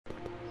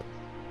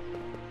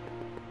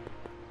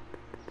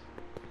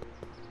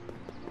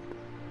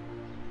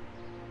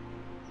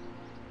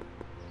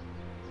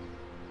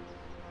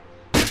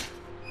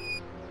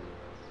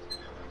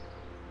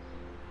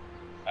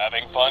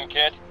Having fun,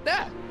 kid?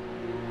 Ah,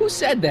 who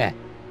said that?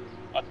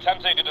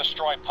 Attempting to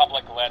destroy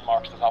public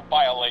landmarks is a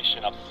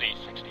violation of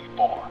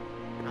C-64.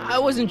 I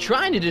wasn't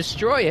trying to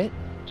destroy it.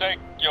 Take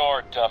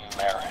your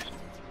demerit.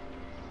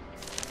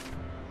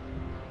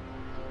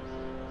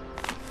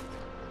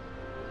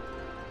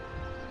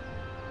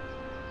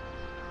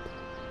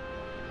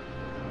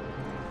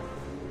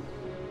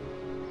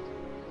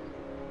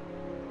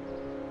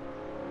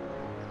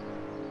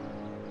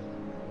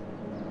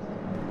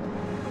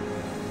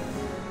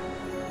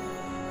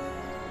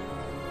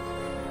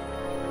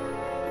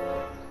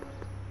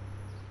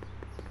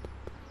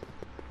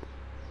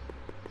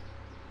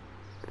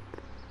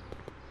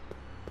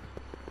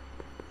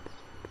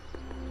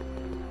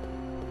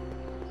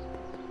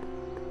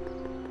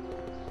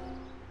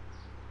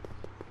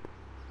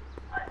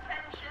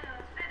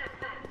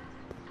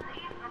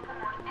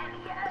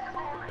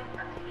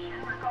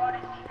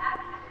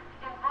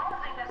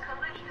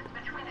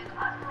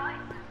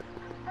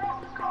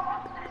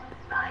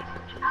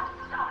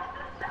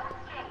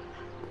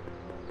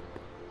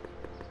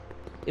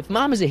 If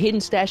Mom has a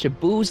hidden stash of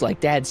booze like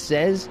Dad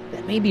says,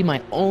 that may be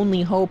my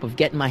only hope of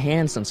getting my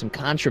hands on some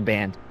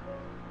contraband.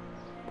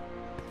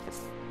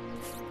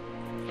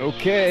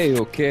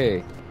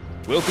 Okay.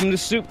 Welcome to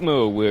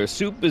Soupmo, where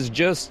soup is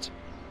just...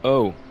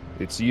 Oh,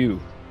 it's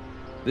you.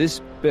 This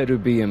better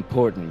be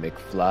important,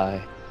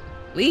 McFly.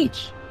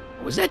 Leech,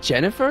 was that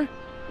Jennifer?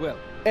 Well,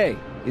 A,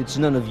 it's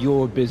none of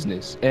your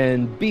business,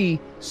 and B,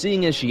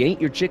 seeing as she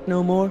ain't your chick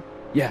no more,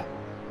 yeah.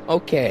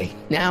 Okay,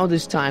 now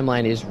this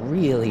timeline is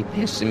really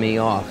pissing me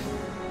off.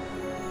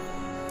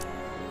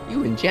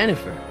 You and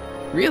Jennifer?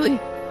 Really?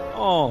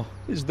 Oh,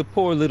 is the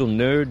poor little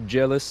nerd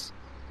jealous?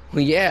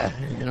 Well, yeah,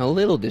 and a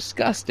little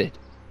disgusted.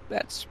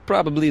 That's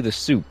probably the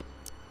soup.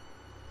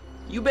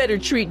 You better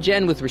treat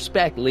Jen with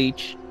respect,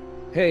 Leech.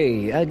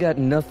 Hey, I got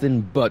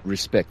nothing but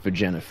respect for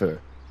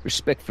Jennifer.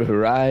 Respect for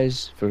her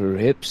eyes, for her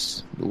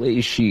hips, the way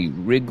she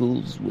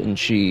wriggles when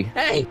she...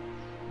 Hey!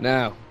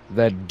 Now,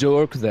 that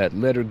dork that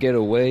let her get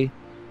away,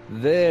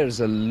 there's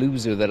a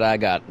loser that I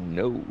got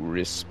no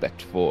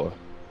respect for.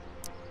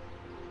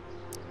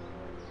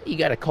 You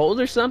got a cold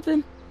or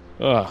something?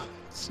 Ugh,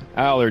 it's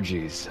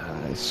allergies.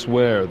 I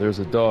swear there's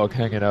a dog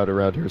hanging out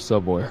around here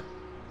somewhere.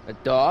 A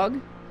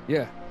dog?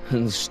 Yeah,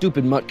 and the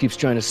stupid mutt keeps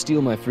trying to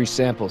steal my free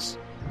samples.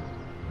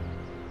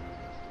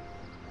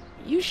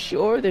 You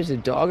sure there's a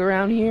dog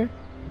around here?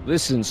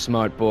 Listen,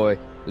 smart boy,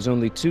 there's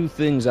only two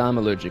things I'm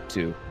allergic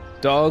to.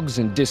 Dogs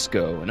and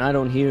disco, and I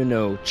don't hear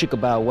no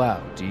chicka-bow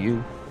wow, do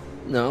you?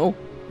 No.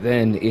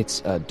 Then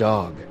it's a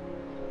dog.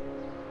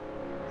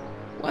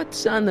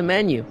 What's on the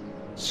menu?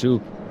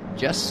 Soup.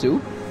 Just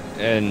soup?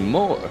 And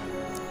more.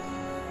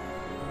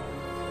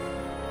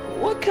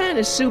 What kind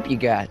of soup you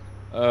got?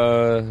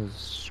 Scrole...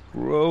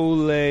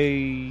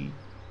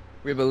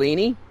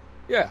 Ribellini?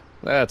 Yeah,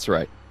 that's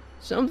right.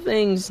 Some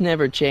things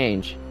never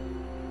change.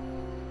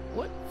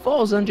 What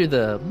falls under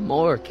the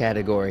more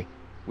category?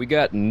 We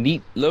got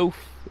neat loaf.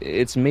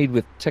 It's made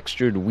with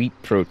textured wheat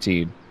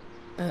protein.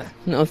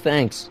 No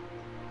thanks.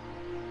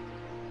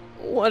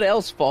 What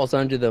else falls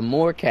under the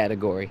more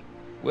category?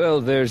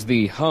 Well, there's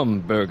the hum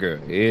burger.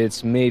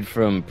 It's made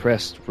from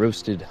pressed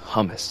roasted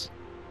hummus.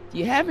 Do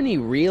you have any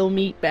real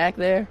meat back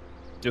there?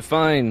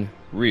 Define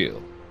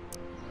real.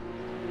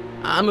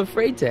 I'm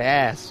afraid to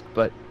ask,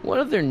 but what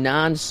other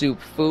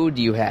non-soup food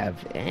do you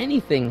have?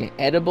 Anything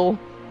edible?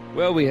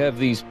 Well, we have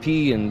these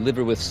pea and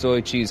liver with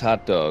soy cheese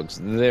hot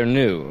dogs. They're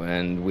new,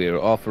 and we're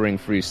offering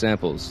free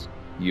samples.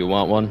 You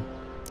want one?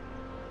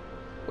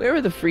 Where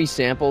are the free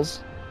samples?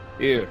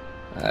 Here.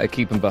 I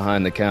keep them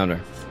behind the counter.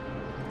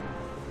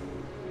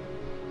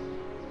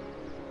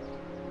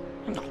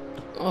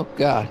 Oh,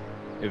 God.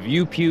 If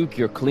you puke,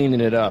 you're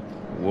cleaning it up,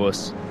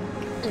 wuss.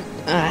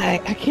 I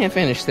can't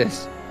finish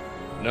this.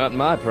 Not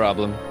my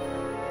problem.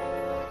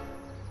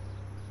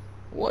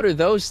 What are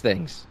those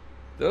things?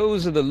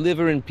 Those are the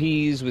liver and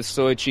peas with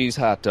soy cheese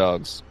hot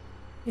dogs.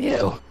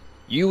 Ew.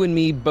 You and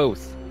me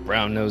both,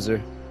 brown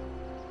noser.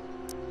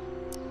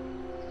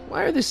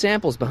 Why are the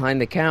samples behind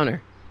the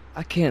counter?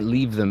 I can't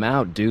leave them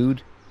out,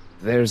 dude.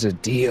 There's a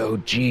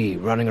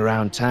DOG running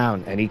around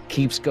town, and he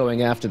keeps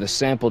going after the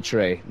sample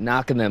tray,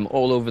 knocking them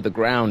all over the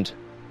ground.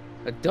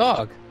 A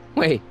dog?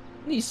 Wait,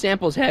 these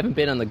samples haven't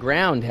been on the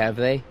ground, have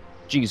they?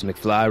 Geez,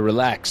 McFly,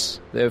 relax.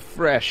 They're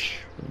fresh.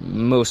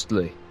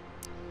 Mostly.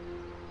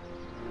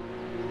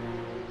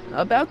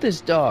 About this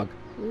dog,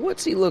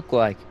 what's he look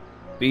like?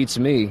 Beats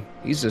me.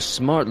 He's a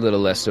smart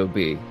little SOB.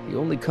 He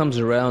only comes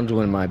around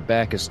when my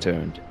back is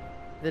turned.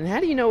 Then how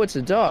do you know it's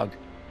a dog?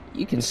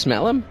 You can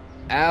smell him?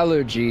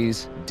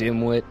 Allergies,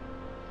 dimwit.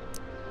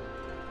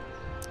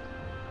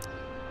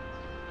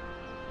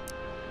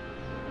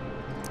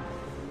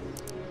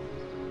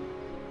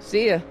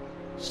 See ya.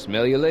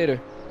 Smell you later.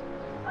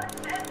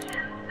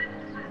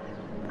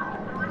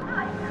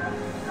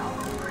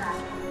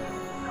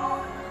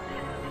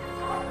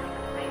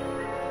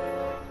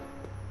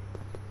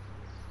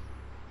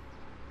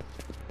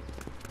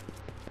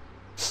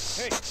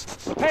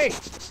 Hey!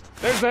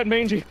 There's that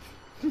mangy...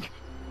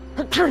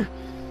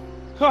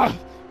 Ah,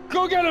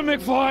 Go get him,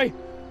 McFly!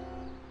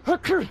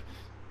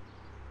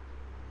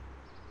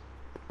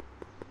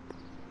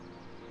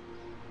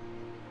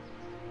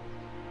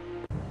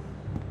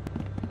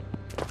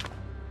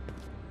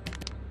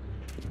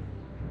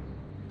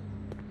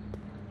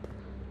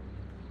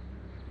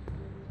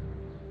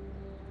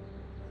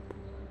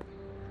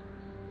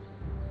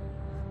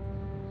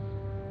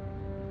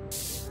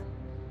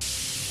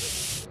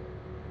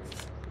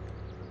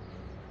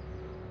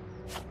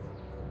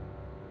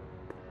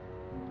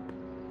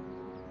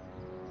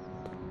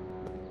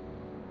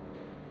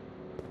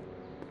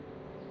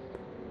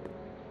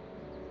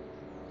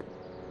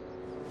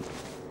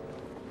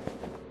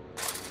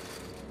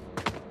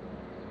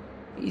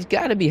 He's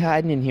gotta be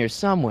hiding in here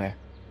somewhere.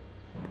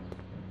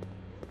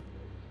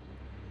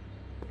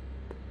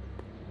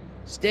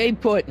 Stay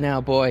put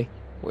now, boy,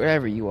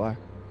 wherever you are.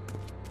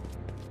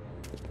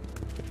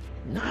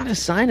 Not a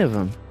sign of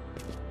him.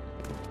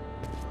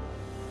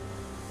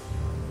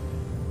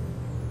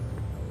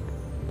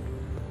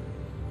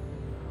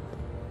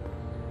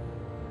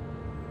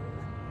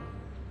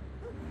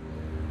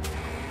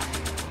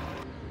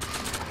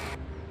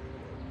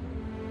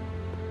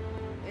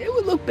 It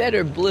would look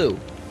better blue.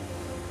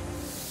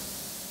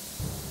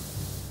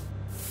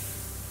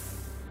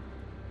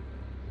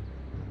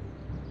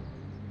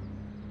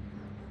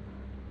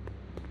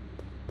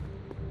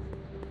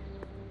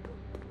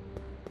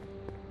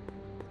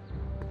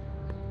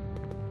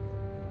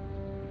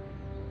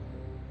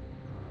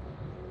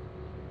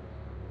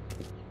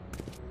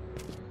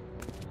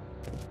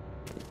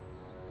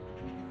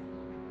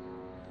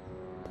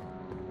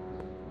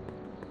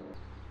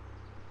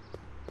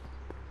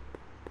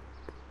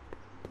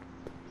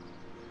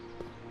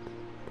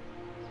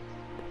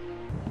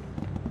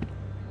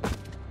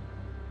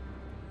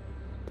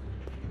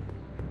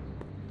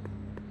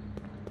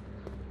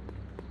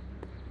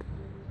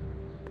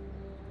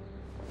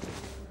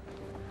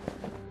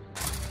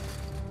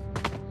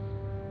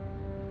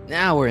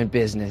 Now we're in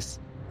business.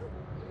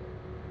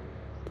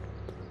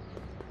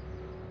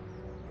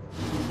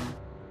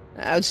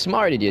 I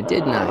outsmarted you,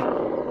 didn't I?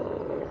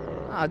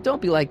 Oh,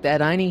 don't be like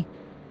that, Einie.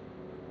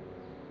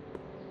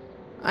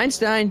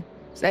 Einstein,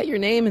 is that your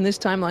name in this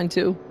timeline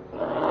too?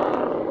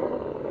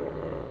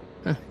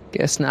 Huh,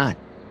 guess not.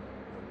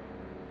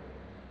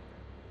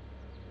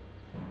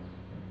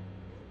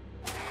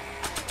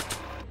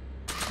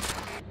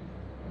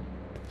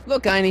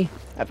 Look, Einie,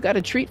 I've got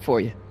a treat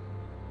for you.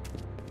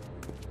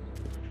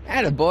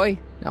 Attaboy,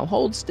 now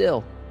hold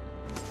still.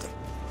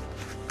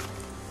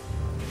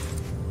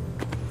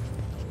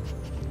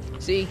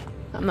 See,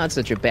 I'm not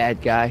such a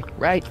bad guy,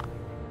 right?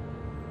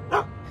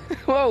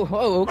 Whoa,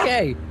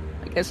 okay.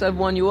 I guess I've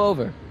won you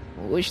over.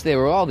 I wish they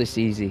were all this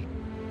easy.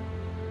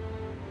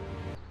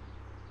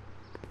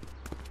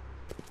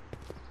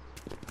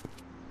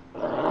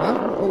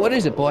 Huh? What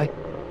is it, boy?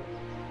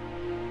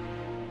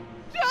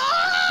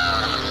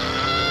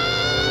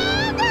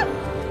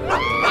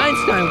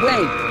 Einstein,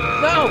 wait!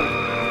 No!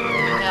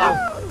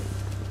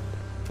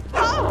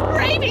 Oh,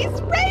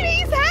 rabies!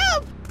 Rabies,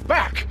 help!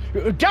 Back!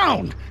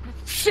 Down!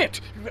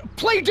 Sit!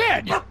 Play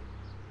dead!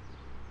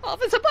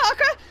 Officer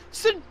Parker,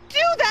 subdue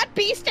that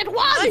beast at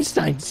once!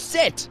 Einstein,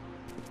 sit!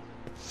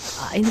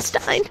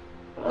 Einstein?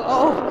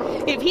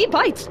 Oh, if he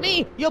bites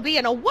me, you'll be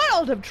in a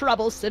world of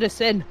trouble,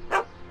 citizen.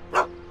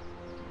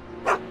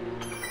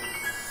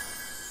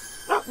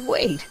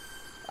 Wait,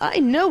 I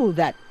know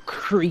that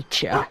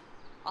creature.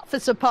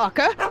 Officer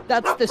Parker,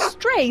 that's the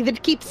stray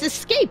that keeps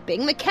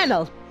escaping the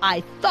kennel.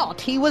 I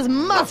thought he was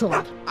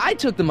muzzled. I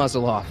took the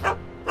muzzle off.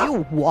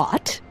 You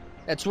what?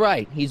 That's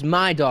right, he's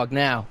my dog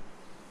now.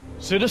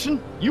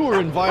 Citizen, you are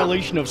in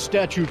violation of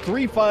Statute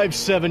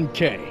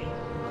 357K.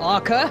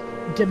 Parker,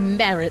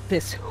 demerit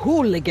this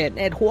hooligan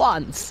at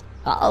once.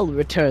 I'll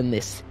return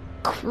this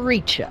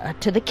creature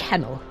to the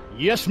kennel.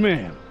 Yes,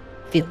 ma'am.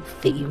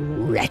 Filthy,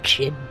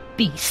 wretched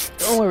beasts.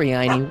 Don't worry,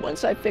 Einie.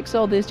 Once I fix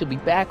all this, you'll be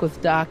back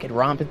with Doc and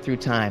romping through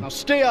time. Now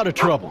stay out of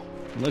trouble,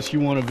 unless you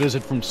want a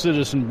visit from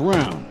Citizen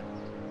Brown.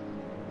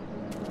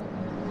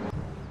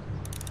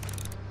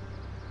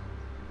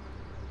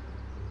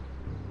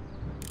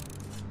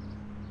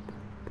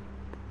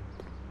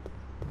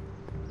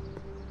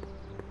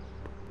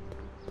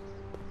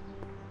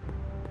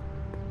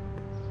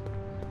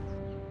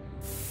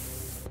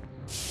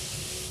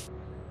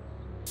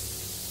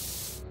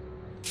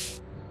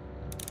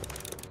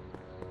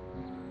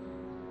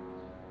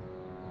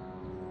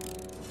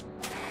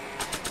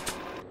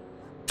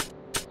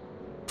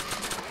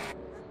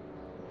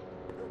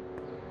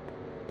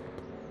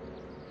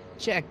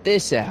 Check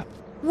this out.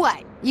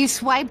 What? You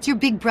swiped your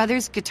big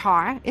brother's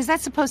guitar? Is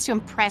that supposed to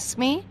impress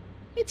me?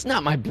 It's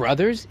not my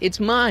brother's, it's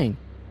mine.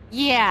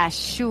 Yeah,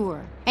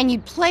 sure. And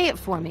you'd play it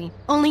for me,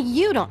 only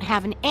you don't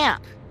have an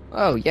amp.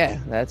 Oh, yeah,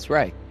 that's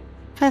right.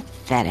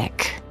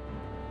 Pathetic.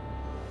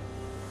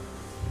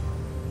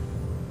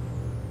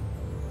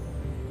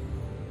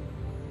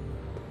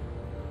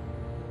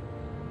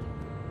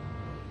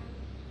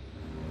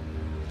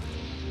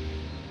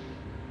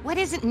 What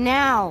is it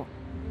now?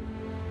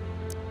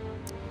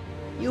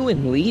 You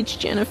in Leech,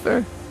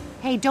 Jennifer?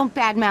 Hey, don't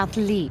badmouth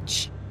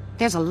Leech.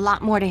 There's a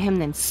lot more to him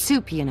than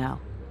soup, you know.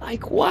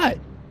 Like what?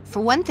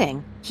 For one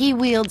thing, he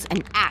wields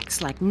an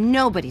axe like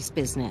nobody's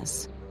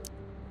business.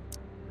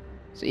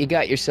 So you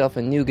got yourself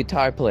a new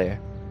guitar player.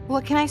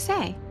 What can I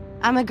say?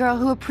 I'm a girl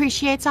who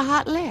appreciates a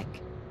hot lick.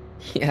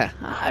 Yeah,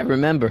 I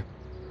remember.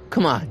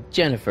 Come on,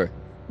 Jennifer.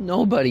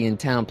 Nobody in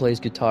town plays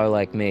guitar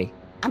like me.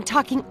 I'm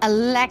talking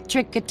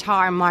electric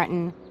guitar,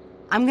 Martin.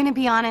 I'm gonna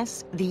be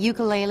honest, the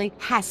ukulele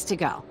has to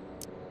go.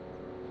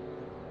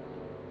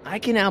 I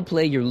can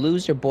outplay your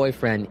loser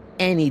boyfriend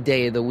any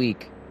day of the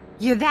week.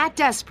 You're that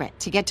desperate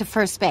to get to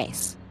first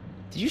base.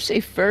 Did you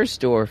say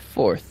first or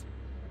fourth?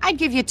 I'd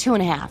give you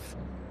 2.5.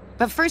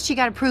 But first you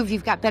gotta prove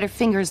you've got better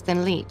fingers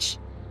than Leech.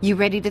 You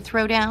ready to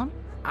throw down?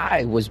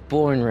 I was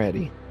born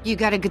ready. You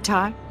got a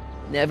guitar?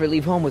 Never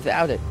leave home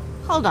without it.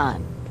 Hold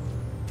on.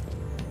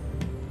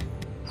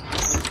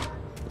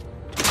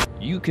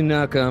 You can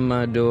knock on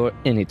my door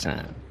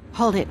anytime.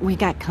 Hold it, we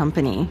got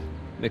company.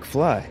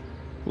 McFly,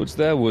 what's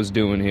that was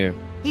doing here?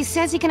 He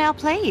says he can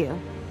outplay you.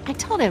 I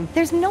told him,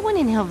 there's no one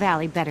in Hill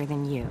Valley better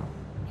than you.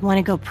 You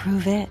wanna go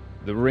prove it?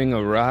 The Ring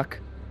of Rock?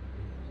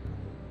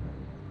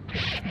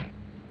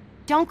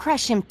 Don't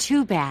crush him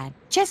too bad.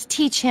 Just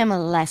teach him a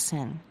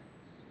lesson.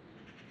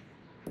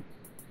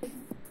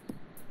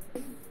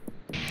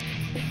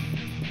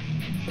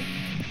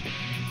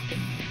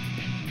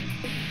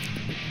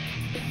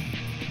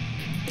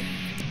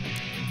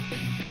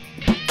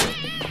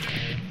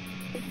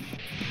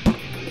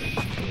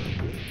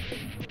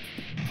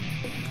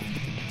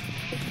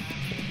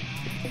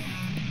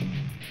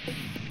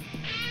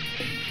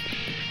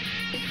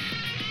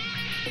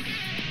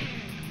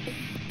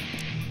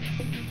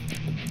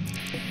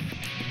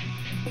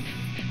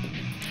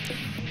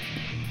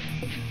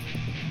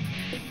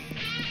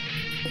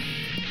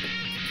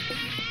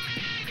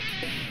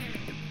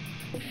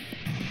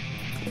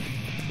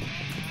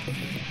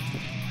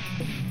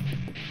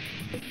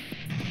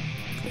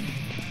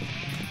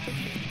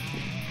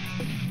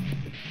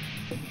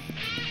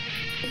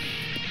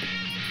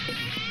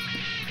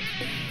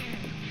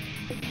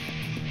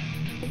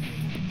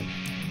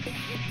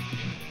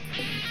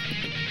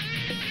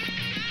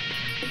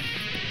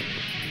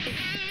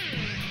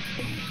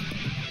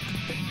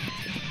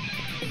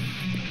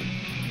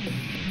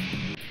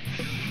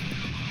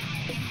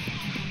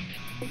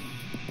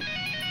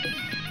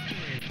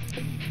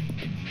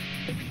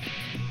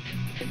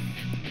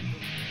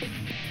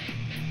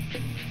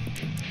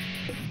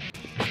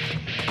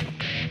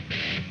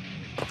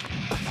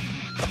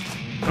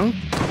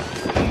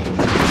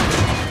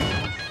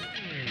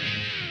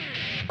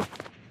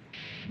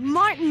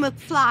 Martin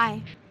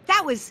McFly,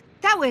 that was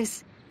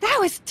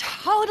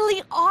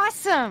totally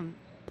awesome.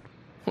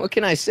 What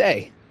can I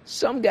say?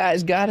 Some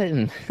guys got it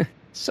and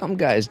some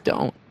guys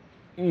don't.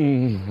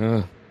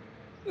 You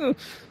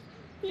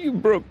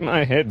broke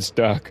my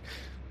headstock.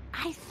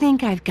 I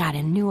think I've got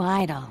a new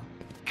idol.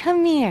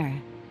 Come here.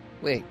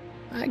 Wait,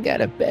 I got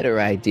a better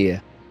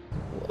idea.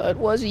 What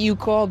was it you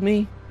called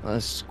me? A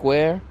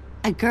square?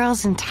 A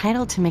girl's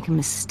entitled to make a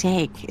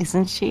mistake,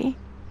 isn't she?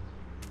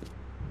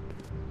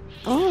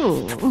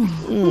 Oh.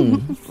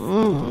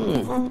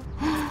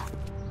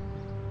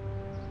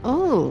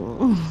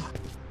 Oh.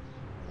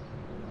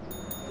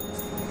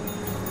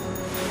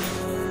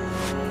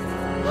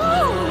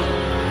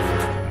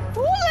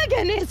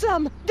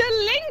 Hooliganism!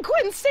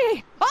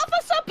 Delinquency!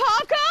 Officer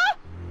Parker!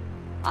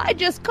 I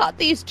just caught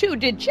these two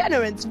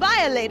degenerates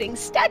violating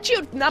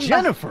statute number...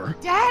 Jennifer!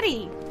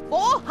 Daddy!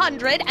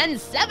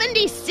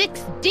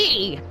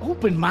 476D!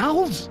 Open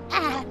mouths?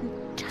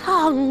 And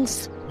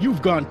tongues.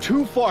 You've gone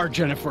too far,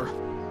 Jennifer.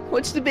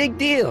 What's the big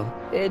deal?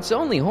 It's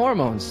only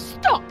hormones.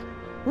 Stop!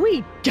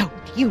 We don't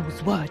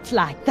use words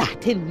like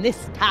that in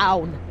this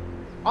town.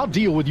 I'll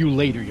deal with you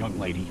later, young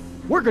lady.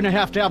 We're gonna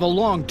have to have a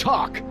long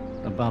talk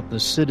about the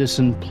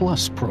Citizen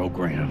Plus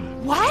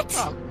program. What?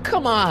 Oh,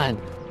 come on.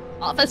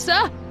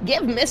 Officer,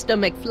 give Mr.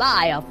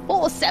 McFly a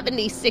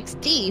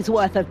 476D's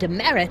worth of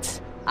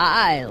demerits.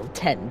 I'll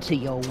tend to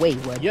your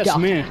wayward Yes,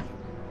 daughter. ma'am.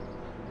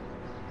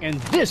 And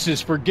this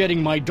is for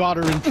getting my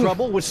daughter in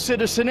trouble with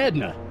Citizen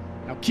Edna.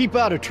 Now keep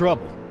out of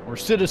trouble, or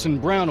Citizen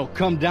Brown will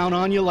come down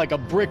on you like a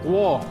brick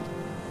wall.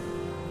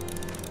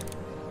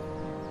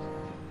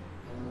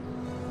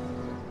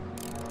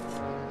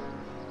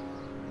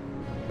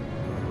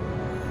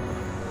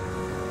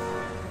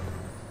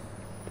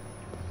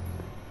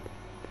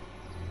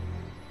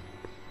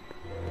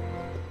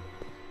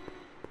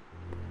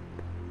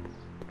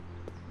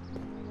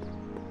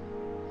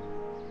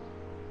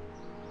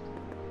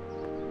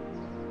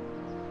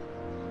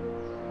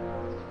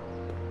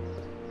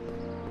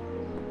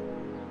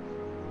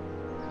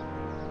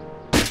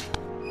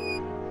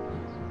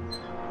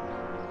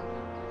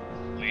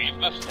 Leave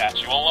the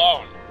statue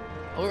alone.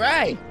 All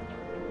right.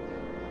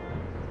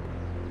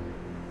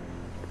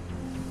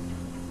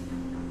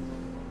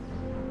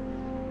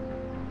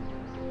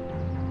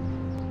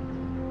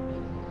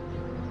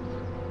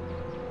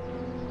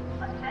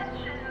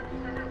 Attention,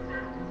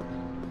 citizens.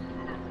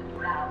 Citizen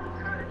Brown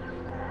encourages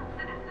all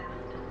citizens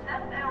to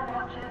set their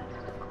watches to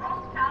the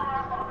clock tower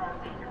on a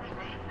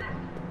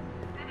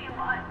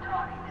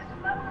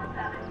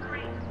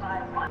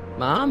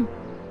Mom?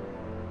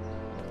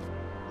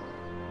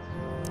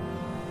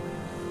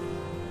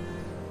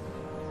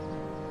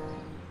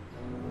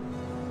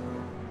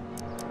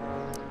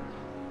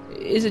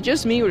 Is it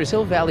just me, or does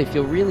Hill Valley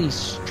feel really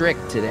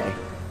strict today?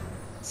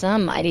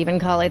 Some might even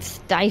call it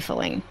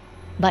stifling.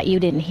 But you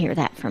didn't hear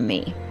that from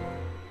me.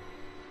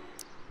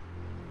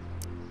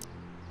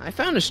 I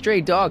found a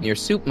stray dog near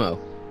Supmo.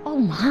 Oh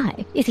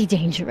my, is he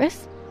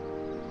dangerous?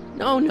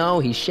 No,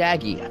 he's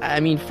shaggy.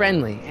 I mean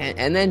friendly.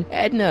 And then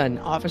Edna and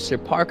Officer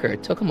Parker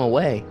took him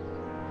away.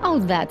 Oh,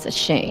 that's a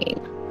shame.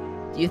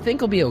 Do you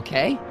think he'll be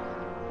okay?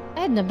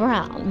 Edna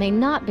Brown may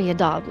not be a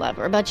dog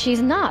lover, but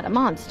she's not a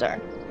monster.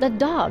 The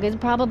dog is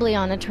probably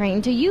on a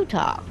train to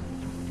Utah.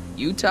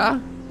 Utah?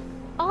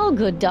 All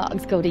good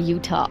dogs go to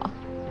Utah.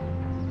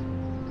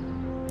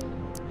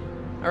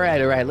 All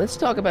right, let's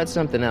talk about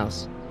something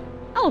else.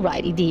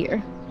 Alrighty,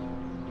 dear.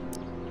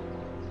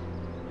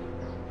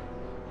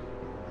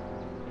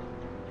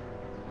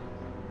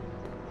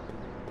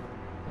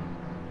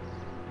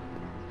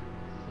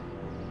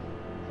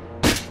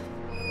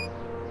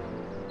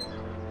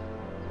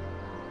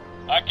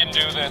 I can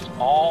do this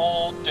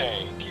all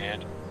day,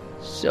 kid.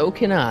 So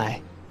can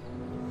I.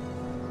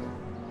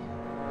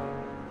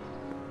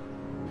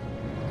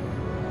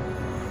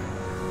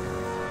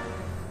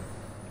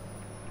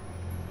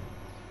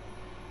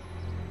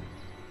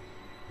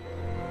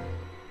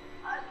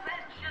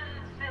 Attention,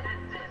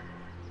 citizens.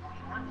 We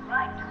would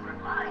like to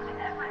remind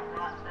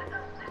everyone that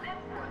the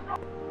Senate was...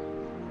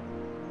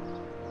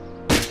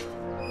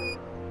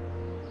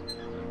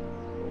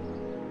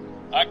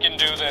 I can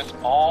do this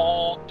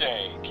all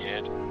day,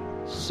 kid.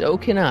 So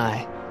can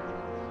I.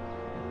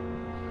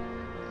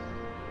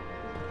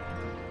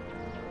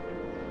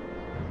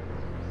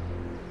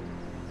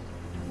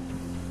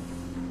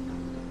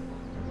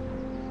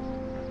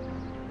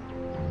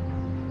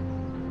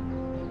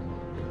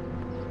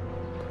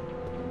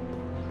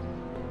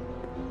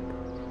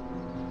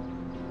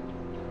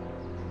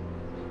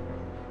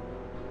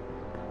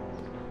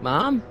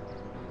 Mom?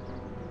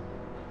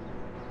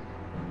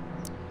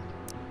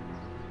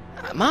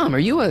 Mom, are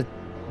you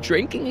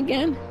drinking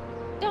again?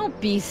 Don't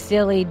be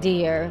silly,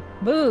 dear.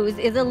 Booze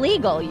is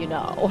illegal, you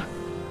know.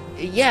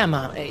 Yeah,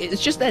 Mom.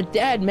 It's just that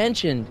Dad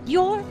mentioned...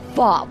 Your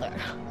father.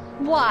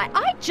 Why,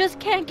 I just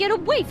can't get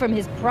away from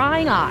his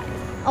prying eyes.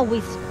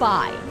 Always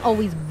spying,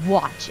 always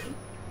watching.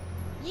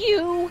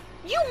 You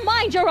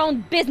mind your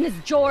own business,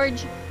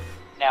 George.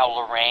 Now,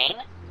 Lorraine,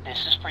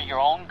 this is for your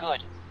own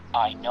good.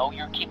 I know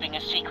you're keeping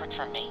a secret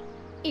from me.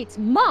 It's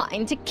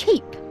mine to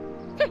keep.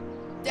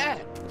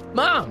 Dad!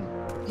 Mom!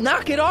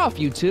 Knock it off,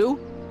 you two!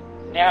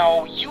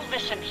 Now, you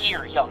listen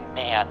here, young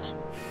man.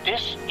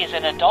 This is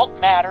an adult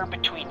matter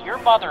between your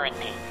mother and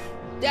me.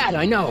 Dad,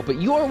 I know,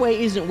 but your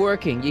way isn't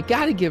working. You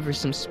gotta give her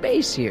some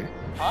space here.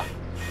 Huh?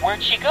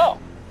 Where'd she go?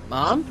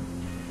 Mom?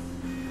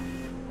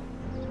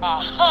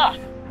 Aha!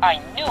 I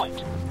knew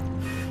it.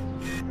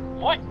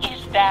 What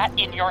is that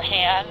in your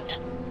hand?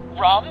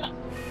 Rum?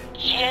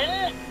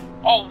 Gin?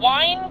 A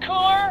wine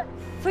cooler?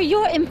 For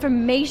your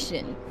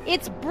information,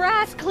 it's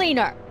brass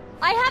cleaner.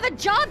 I have a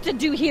job to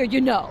do here,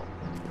 you know.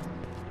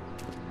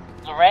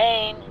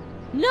 Lorraine.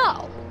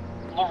 No.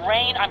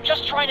 Lorraine, I'm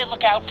just trying to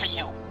look out for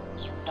you.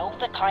 You know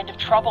the kind of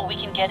trouble we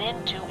can get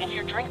into if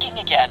you're drinking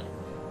again.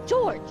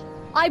 George,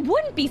 I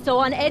wouldn't be so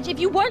on edge if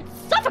you weren't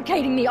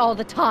suffocating me all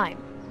the time.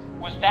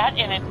 Was that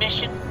an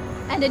admission?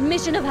 An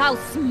admission of how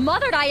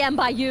smothered I am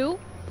by you?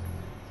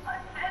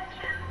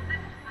 Attention,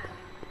 citizens.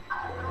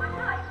 As a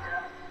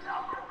reminder,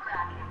 knuckle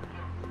cracking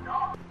is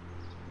not...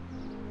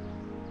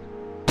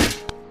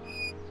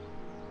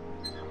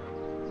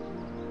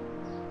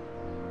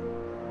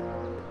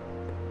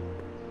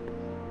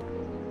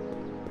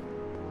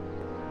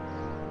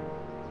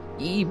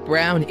 E.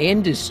 Brown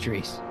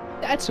Industries.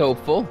 That's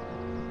hopeful.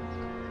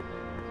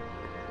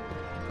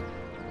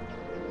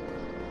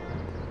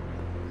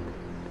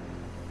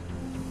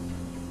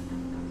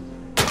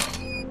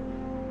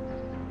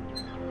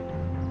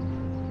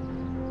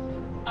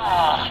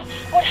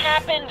 What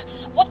happened?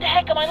 What the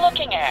heck am I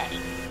looking at?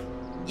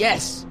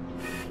 Yes.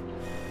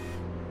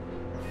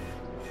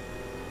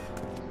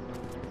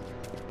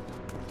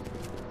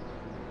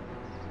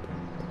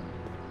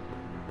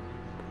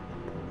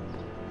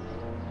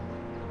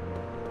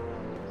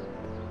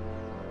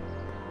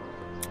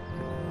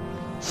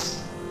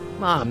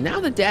 Mom, now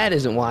that Dad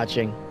isn't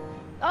watching.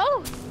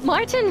 Oh,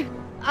 Martin.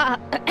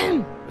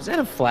 Was that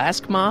a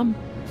flask, Mom?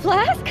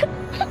 Flask?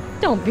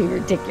 Don't be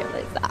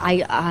ridiculous.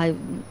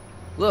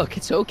 Look,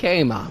 it's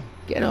okay, Mom.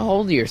 Get a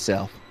hold of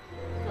yourself.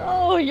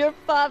 Oh, your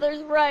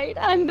father's right.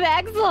 I'm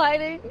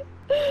backsliding.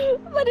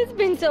 But it's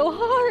been so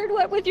hard,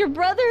 what with your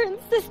brother and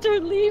sister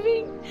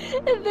leaving,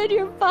 and then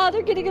your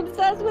father getting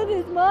obsessed with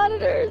his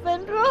monitors,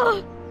 and...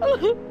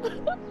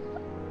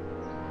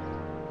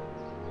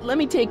 Let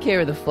me take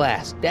care of the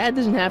flask. Dad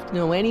doesn't have to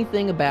know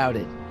anything about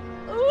it.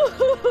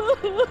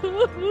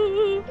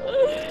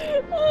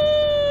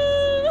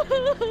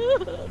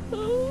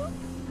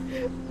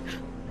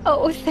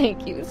 Oh,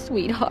 thank you,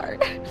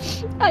 sweetheart.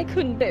 I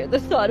couldn't bear the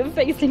thought of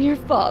facing your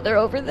father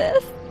over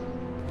this.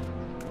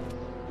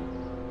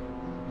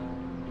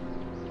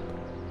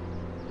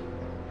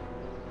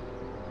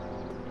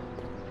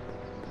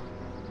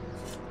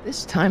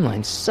 This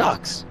timeline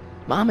sucks.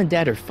 Mom and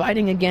Dad are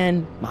fighting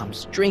again,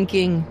 Mom's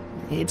drinking.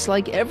 It's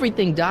like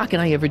everything Doc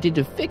and I ever did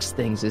to fix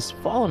things is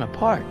falling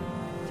apart.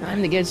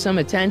 Time to get some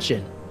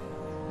attention.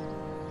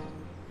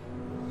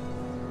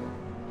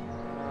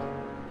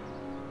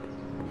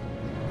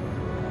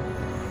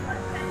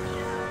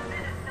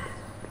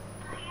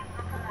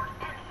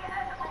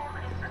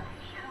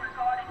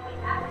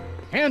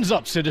 Hands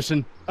up,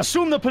 citizen.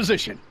 Assume the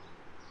position.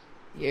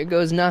 Here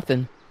goes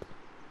nothing.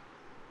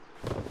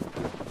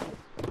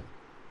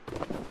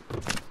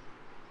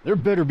 There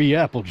better be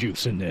apple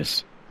juice in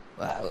this.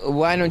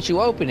 Why don't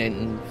you open it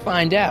and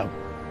find out?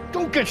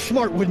 Don't get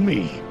smart with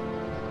me.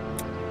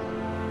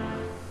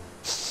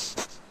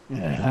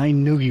 I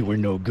knew you were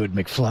no good,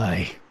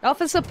 McFly.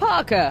 Officer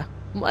Parker,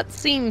 what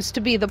seems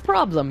to be the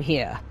problem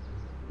here?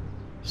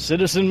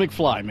 Citizen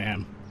McFly,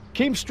 ma'am.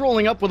 Came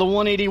strolling up with a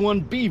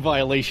 181B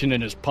violation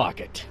in his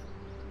pocket.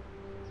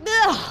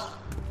 Ugh!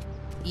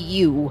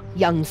 You,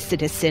 young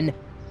citizen,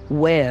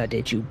 where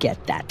did you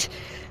get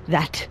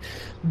that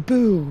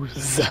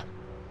booze?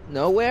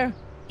 Nowhere?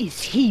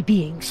 Is he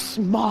being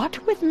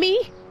smart with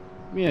me?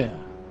 Yeah,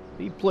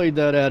 he played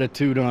that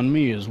attitude on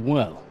me as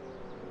well.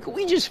 Could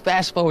we just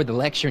fast forward the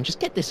lecture and just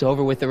get this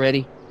over with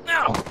already?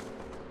 No!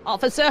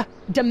 Officer,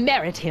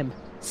 demerit him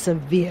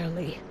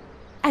severely.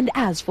 And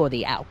as for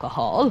the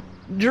alcohol,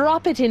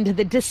 drop it into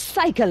the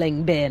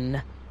recycling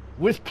bin.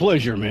 With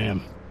pleasure,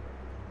 ma'am.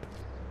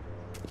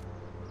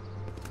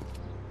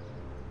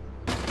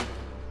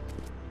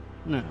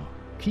 Now,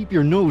 keep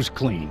your nose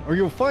clean, or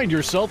you'll find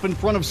yourself in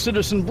front of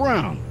Citizen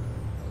Brown.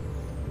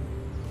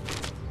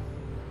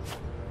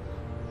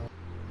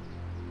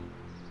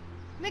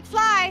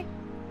 McFly!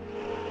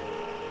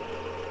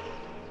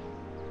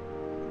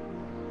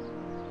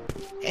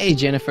 Hey,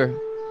 Jennifer.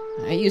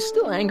 Are you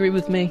still angry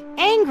with me?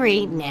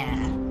 Angry?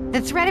 Nah.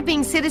 The threat of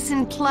being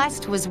Citizen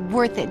Plus was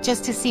worth it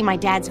just to see my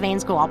dad's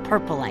veins go all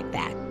purple like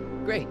that.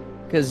 Great,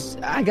 because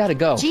I gotta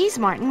go. Geez,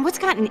 Martin, what's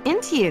gotten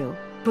into you?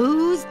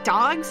 Booze,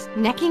 dogs,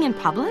 necking in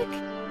public?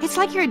 It's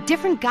like you're a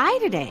different guy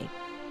today.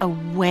 A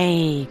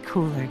way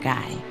cooler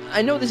guy.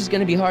 I know this is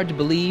gonna be hard to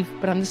believe,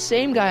 but I'm the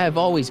same guy I've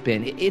always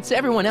been. It's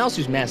everyone else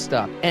who's messed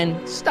up.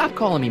 And stop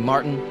calling me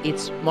Martin.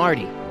 It's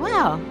Marty.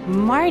 Well,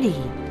 Marty,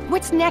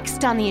 what's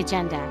next on the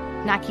agenda?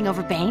 Knocking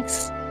over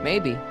banks?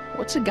 Maybe.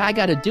 What's a guy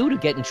gotta do to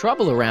get in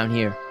trouble around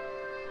here?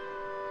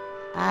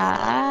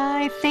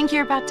 I think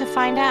you're about to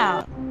find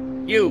out.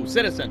 You,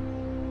 citizen.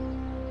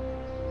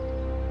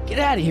 Get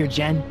out of here,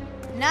 Jen.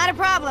 Not a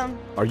problem.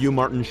 Are you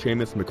Martin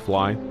Seamus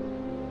McFly?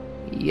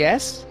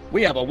 Yes?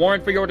 We have a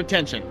warrant for your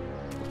detention.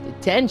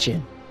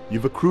 Detention?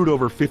 You've accrued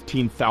over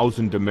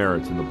 15,000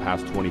 demerits in the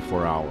past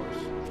 24 hours.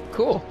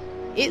 Cool.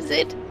 Is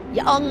it,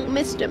 young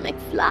Mr.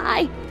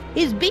 McFly?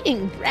 Is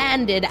being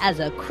branded as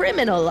a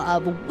criminal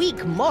of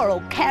weak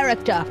moral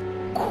character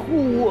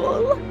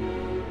cool?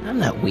 I'm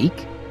not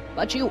weak.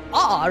 But you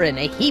are in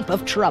a heap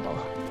of trouble.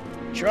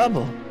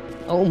 Trouble?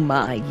 Oh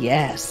my,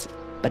 yes.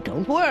 But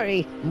don't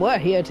worry, we're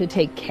here to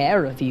take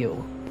care of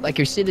you. Like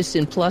your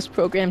Citizen Plus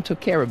program took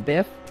care of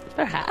Biff?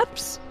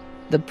 Perhaps.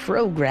 The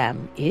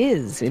program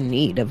is in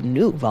need of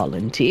new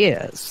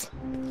volunteers.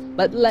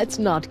 But let's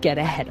not get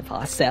ahead of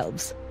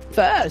ourselves.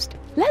 First,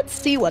 let's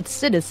see what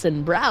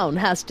Citizen Brown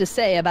has to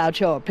say about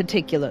your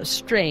particular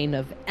strain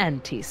of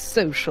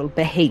antisocial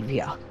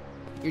behavior.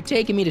 You're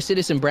taking me to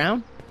Citizen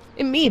Brown?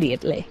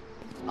 Immediately.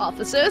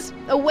 Officers,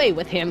 away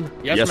with him.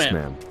 Yes,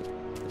 ma'am.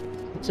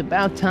 It's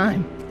about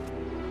time.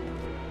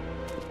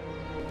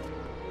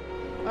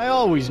 I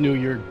always knew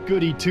your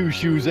goody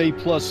two-shoes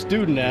A-plus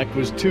student act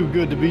was too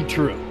good to be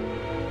true.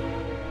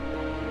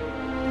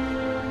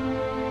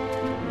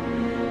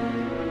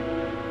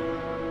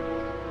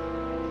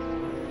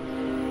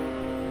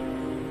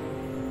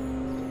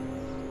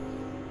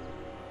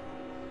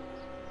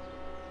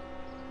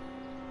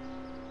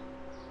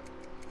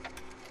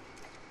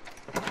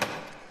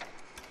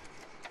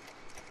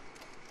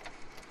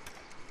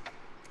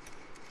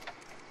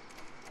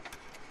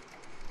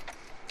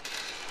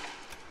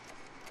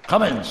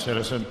 Come in,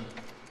 citizen.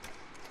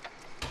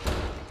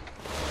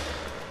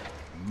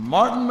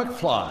 Martin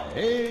McFly,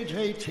 age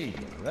 18,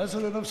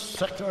 resident of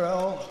Sector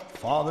L,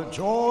 Father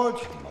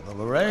George, Mother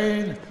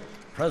Lorraine,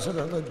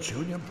 president of the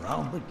Junior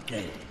Brown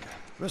Brigade,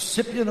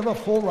 recipient of a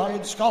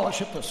full-ride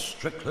scholarship to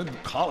Strickland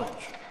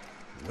College,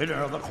 winner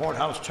of the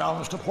Courthouse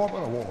Challenge to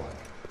Portland Award,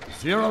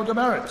 0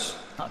 demerits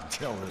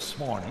until this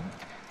morning.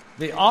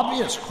 The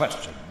obvious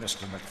question,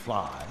 Mr.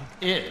 McFly,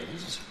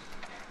 is...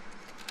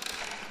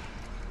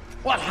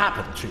 what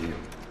happened to you?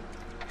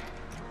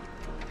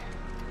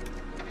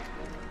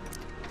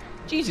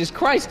 Jesus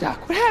Christ,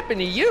 Doc, what happened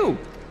to you?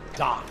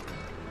 Doc.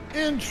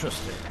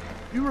 Interesting.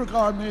 You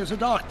regard me as a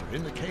doctor,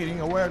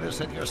 indicating awareness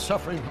that you're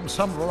suffering from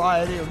some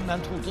variety of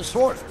mental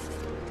disorder.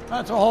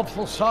 That's a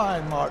hopeful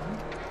sign, Martin.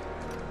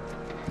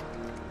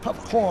 Of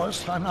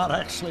course, I'm not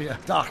actually a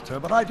doctor,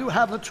 but I do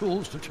have the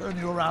tools to turn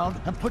you around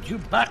and put you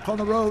back on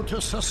the road to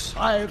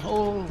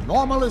societal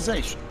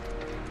normalization.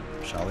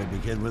 Shall we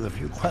begin with a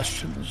few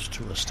questions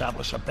to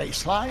establish a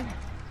baseline?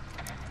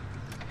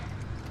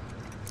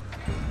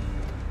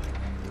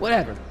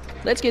 Whatever.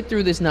 Let's get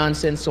through this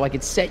nonsense so I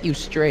can set you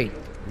straight.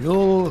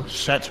 You'll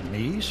set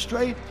me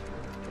straight?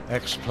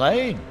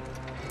 Explain.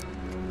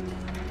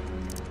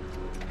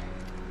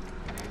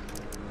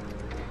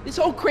 This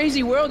whole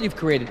crazy world you've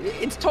created,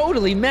 it's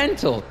totally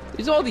mental.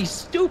 There's all these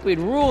stupid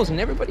rules and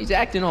everybody's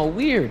acting all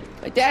weird.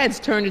 My dad's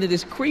turned into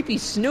this creepy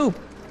snoop.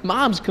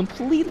 Mom's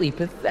completely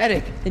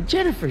pathetic. And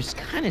Jennifer's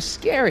kind of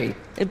scary.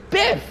 And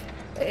Biff,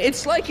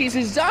 it's like he's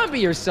a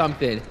zombie or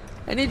something.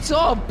 And it's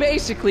all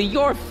basically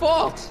your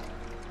fault.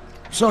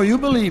 So you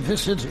believe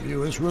this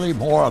interview is really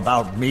more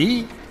about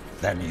me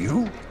than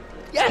you?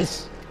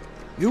 Yes.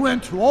 You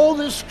went to all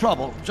this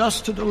trouble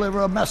just to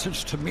deliver a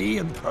message to me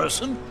in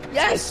person?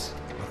 Yes.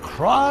 A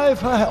cry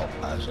for help,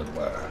 as it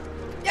were.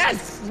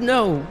 Yes.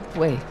 No.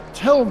 Wait.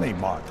 Tell me,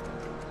 Martin.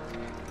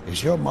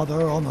 Is your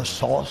mother on the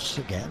sauce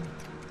again?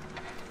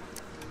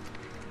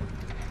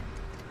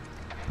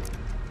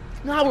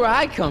 Not where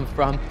I come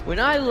from. When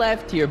I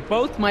left here,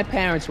 both my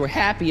parents were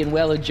happy and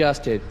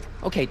well-adjusted.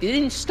 Okay, they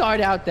didn't start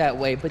out that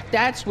way, but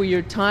that's where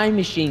your time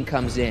machine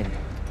comes in.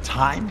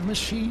 Time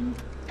machine?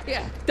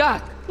 Yeah,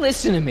 Doc,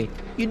 listen to me.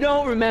 You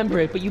don't remember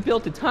it, but you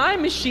built a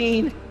time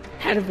machine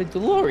out of a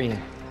DeLorean.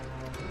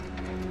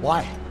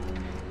 Why?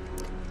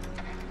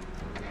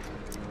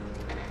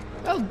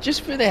 Well,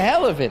 just for the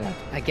hell of it,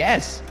 I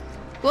guess.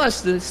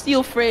 Plus, the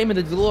steel frame of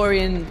the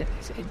DeLorean,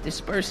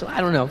 dispersal, I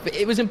don't know.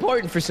 It was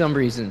important for some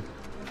reason.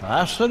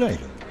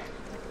 Fascinating.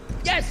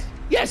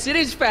 Yes, it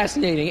is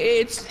fascinating.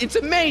 It's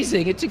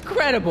amazing. It's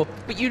incredible.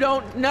 But you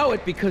don't know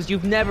it because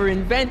you've never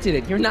invented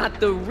it. You're not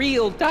the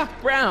real Doc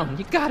Brown.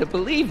 You gotta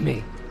believe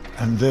me.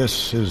 And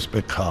this is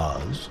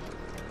because?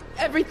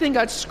 Everything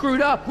got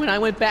screwed up when I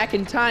went back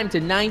in time to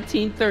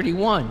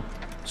 1931.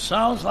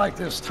 Sounds like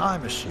this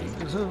time machine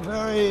is a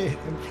very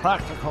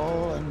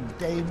impractical and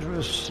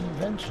dangerous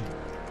invention.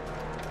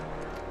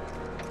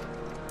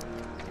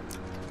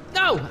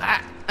 No,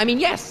 I mean,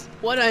 yes.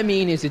 What I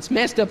mean is it's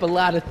messed up a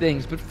lot of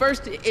things, but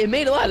first, it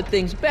made a lot of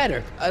things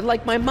better.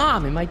 Like my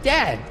mom and my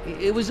dad.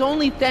 It was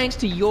only thanks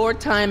to your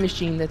time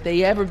machine that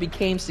they ever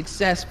became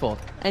successful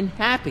and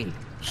happy.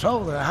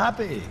 So they're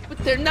happy. But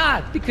they're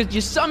not, because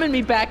you summoned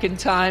me back in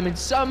time and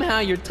somehow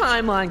your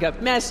timeline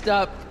got messed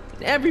up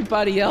and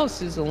everybody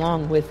else is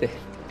along with it.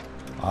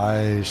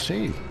 I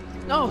see.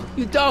 No,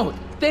 you don't.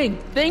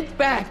 Think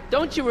back.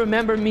 Don't you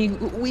remember me?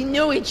 We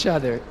knew each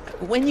other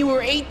when you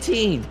were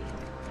 18.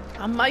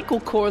 I'm Michael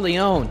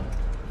Corleone.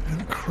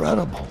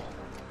 Incredible.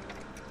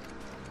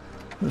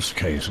 This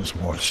case is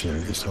more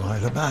serious than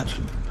I'd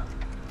imagined.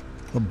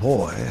 The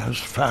boy has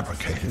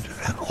fabricated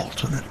an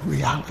alternate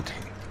reality.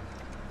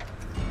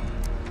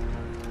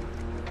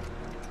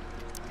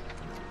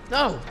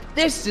 No,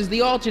 this is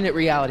the alternate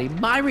reality.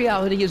 My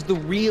reality is the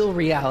real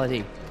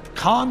reality.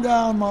 Calm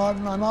down,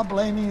 Martin. I'm not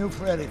blaming you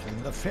for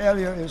anything. The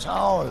failure is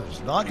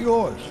ours, not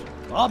yours.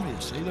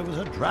 Obviously, there was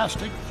a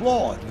drastic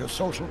flaw in your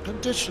social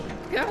conditioning.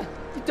 Yeah,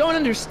 you don't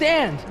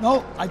understand.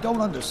 No, I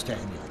don't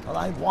understand you, but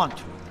I want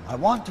to. I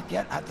want to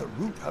get at the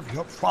root of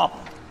your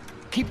problem.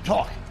 Keep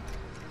talking.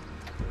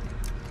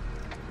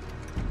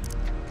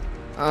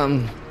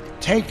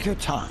 Take your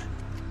time.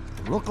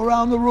 Look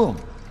around the room.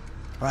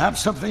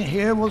 Perhaps something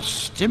here will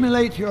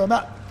stimulate your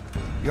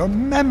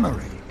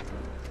memory.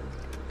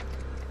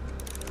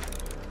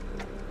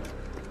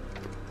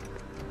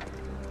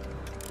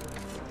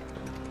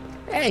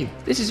 Hey,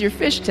 this is your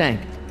fish tank.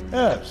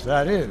 Yes,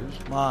 that is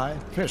my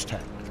fish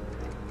tank.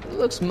 It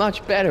looks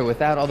much better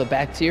without all the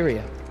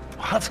bacteria.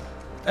 What?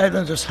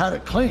 Edna just had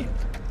it cleaned.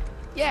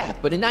 Yeah,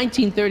 but in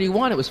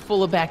 1931 it was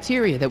full of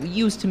bacteria that we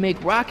used to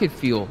make rocket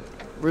fuel.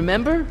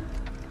 Remember?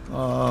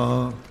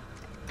 An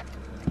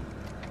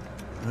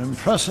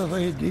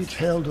impressively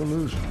detailed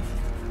illusion.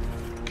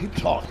 Keep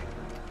talking.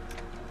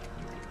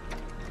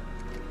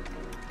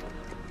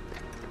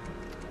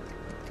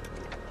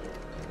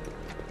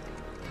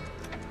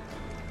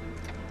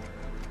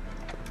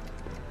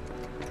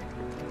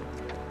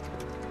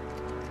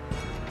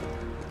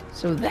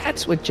 So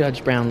that's what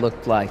Judge Brown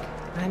looked like.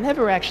 I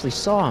never actually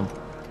saw him.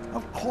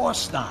 Of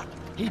course not.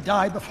 He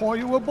died before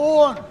you were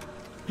born.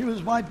 He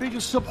was my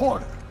biggest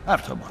supporter,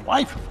 after my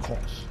wife, of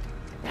course.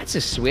 That's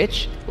a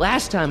switch.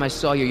 Last time I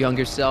saw your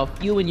younger self,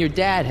 you and your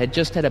dad had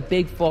just had a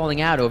big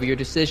falling out over your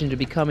decision to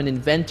become an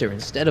inventor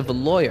instead of a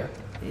lawyer.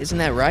 Isn't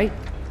that right?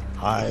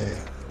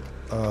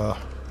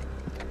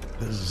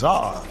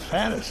 Bizarre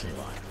fantasy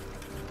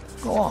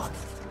life. Go on.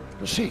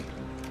 Proceed.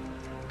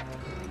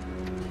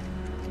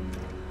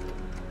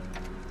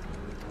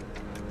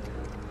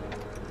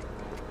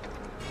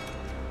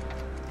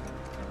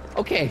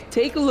 Okay,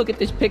 take a look at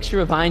this picture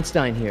of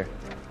Einstein here.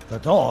 The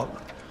dog.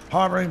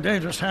 Harboring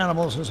dangerous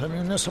animals is a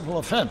municipal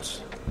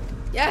offense.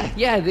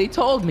 Yeah, they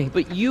told me,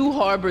 but you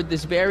harbored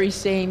this very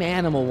same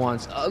animal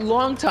once, a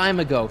long time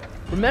ago.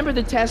 Remember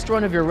the test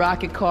run of your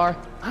rocket car?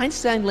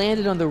 Einstein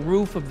landed on the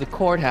roof of the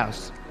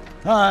courthouse.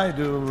 I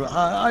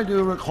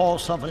do recall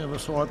something of the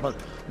sort, but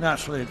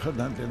naturally it couldn't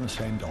have been the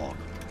same dog.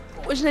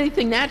 There wasn't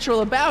anything natural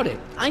about it.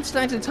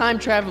 Einstein's a time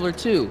traveler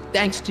too,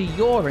 thanks to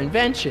your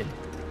invention.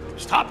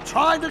 Stop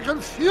trying to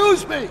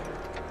confuse me!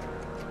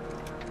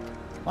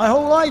 My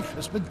whole life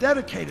has been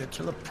dedicated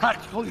to the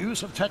practical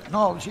use of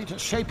technology to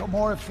shape a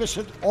more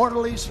efficient,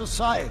 orderly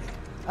society.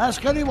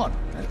 Ask anyone.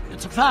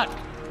 It's a fact.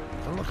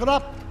 You can look it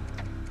up.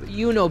 But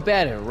you know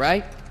better,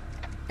 right,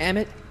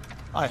 Emmett?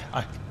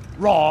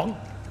 Wrong.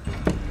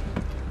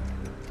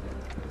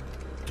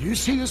 Do you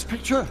see this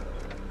picture?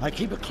 I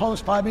keep it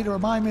close by me to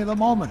remind me of the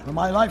moment when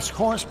my life's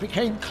course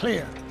became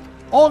clear.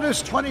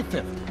 August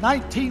 25th,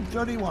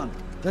 1931,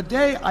 the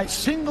day I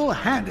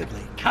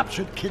single-handedly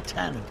captured Kit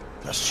Tannen,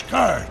 the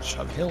scourge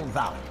of Hill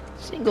Valley.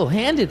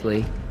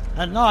 Single-handedly?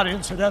 And not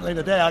incidentally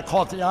the day I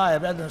caught the eye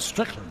of Edna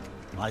Strickland,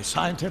 my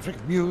scientific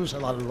muse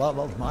and the love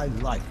of my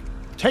life.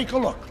 Take a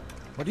look.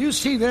 What you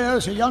see there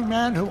is a young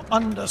man who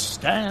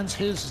understands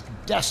his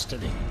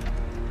destiny.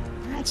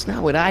 That's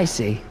not what I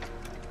see.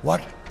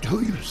 What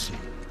do you see?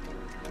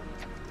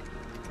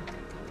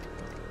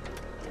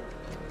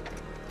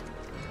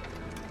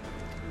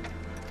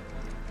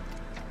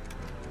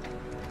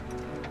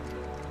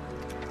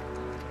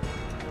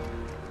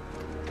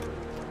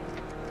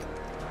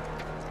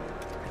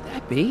 Could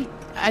that be?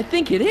 I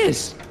think it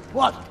is.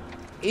 What?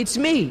 It's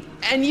me,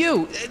 and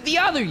you, the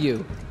other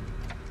you.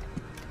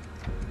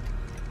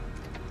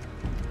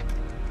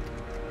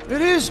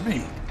 It is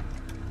me.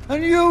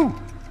 And you.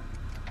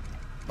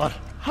 But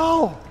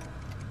how?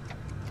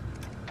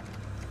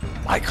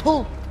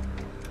 Michael?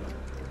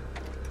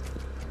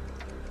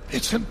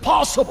 It's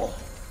impossible.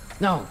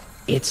 No,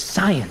 it's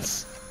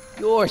science.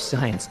 Your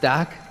science,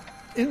 Doc.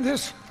 In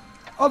this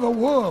other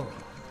world,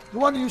 the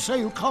one you say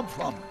you come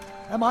from,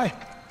 am I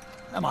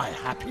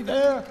happy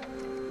there?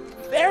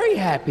 Very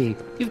happy.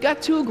 You've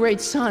got 2 great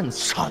sons.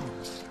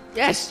 Sons?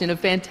 Yes, and a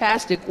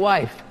fantastic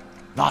wife.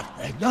 Not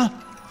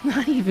Edna?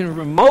 Not even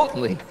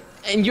remotely.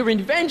 And your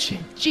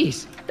invention.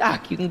 Jeez,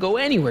 Doc, you can go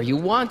anywhere you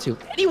want to.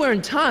 Anywhere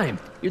in time.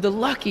 You're the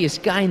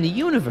luckiest guy in the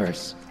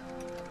universe.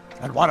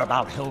 And what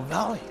about Hill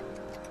Valley?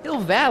 Hill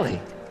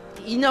Valley?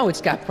 You know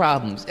it's got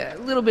problems. A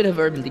little bit of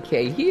urban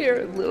decay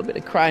here, a little bit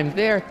of crime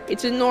there.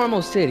 It's a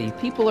normal city.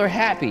 People are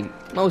happy,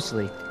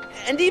 mostly.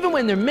 And even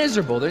when they're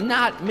miserable, they're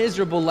not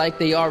miserable like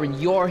they are in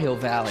your Hill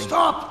Valley.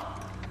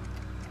 Stop!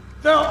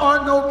 There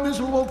are no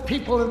miserable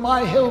people in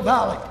my Hill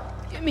Valley.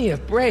 Give me a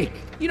break.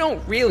 You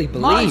don't really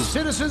believe... My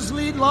citizens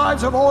lead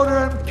lives of order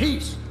and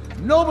peace.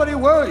 Nobody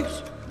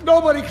worries.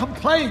 Nobody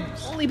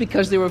complains. Only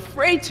because they're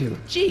afraid to.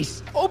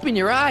 Jeez, open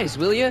your eyes,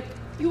 will you?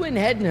 You and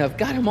Edna have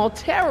got them all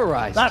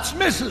terrorized. That's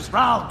Mrs.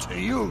 Brown to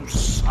you,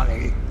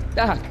 Sonny.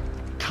 Doc.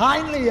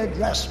 Kindly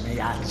address me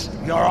as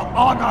Your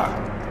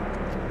Honor.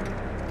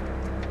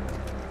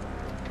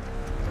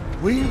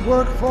 We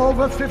worked for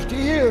over 50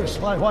 years,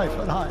 my wife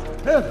and I.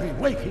 Every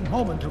waking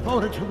moment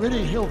devoted to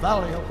ridding Hill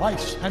Valley of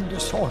vice and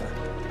disorder.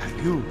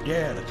 And you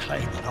dare to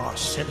claim that our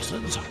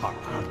citizens are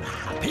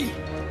unhappy?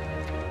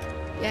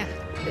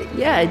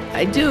 Yeah,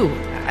 I do.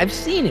 I've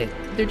seen it.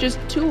 They're just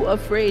too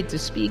afraid to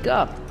speak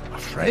up.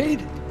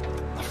 Afraid?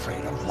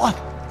 Afraid of what?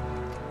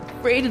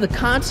 Afraid of the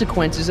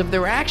consequences of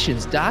their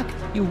actions, Doc.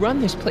 You run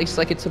this place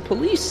like it's a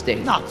police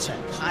state.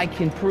 Nonsense. I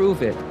can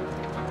prove it.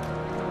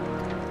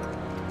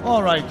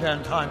 All right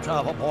then, time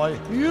travel boy.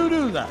 You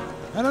do that.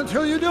 And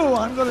until you do,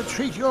 I'm going to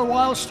treat your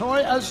wild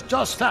story as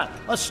just that.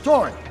 A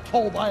story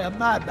told by a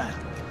madman.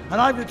 And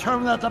I've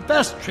determined that the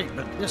best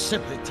treatment is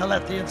simply to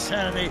let the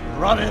insanity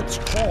run its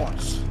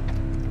course.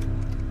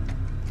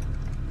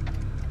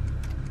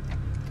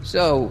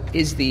 So,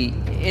 is the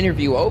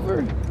interview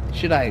over?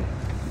 Should I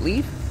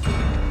leave?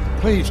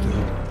 Please do.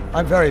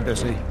 I'm very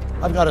busy.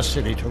 I've got a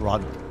city to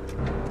run.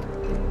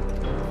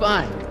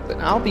 Fine, but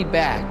I'll be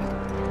back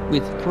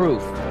with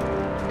proof.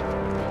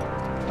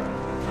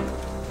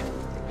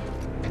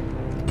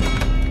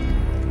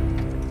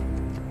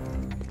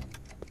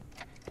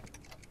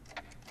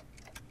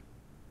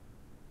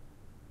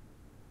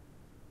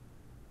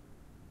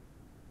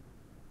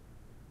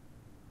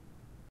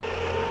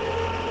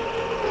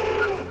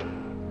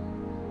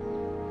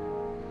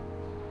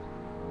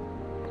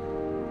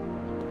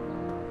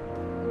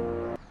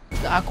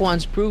 Doc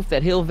wants proof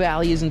that Hill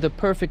Valley isn't the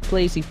perfect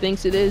place he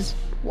thinks it is.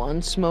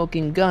 One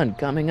smoking gun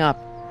coming up.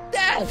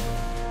 Dad!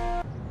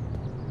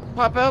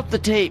 Pop out the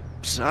tape,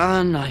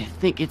 son. I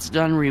think it's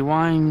done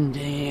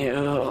rewinding.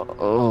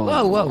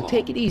 Whoa,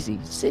 take it easy.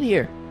 Sit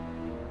here.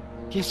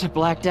 Guess I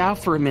blacked out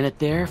for a minute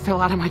there. Fell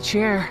out of my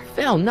chair.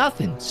 Fell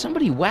nothing.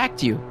 Somebody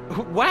whacked you.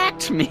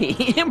 Whacked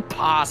me?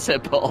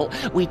 Impossible.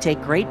 We take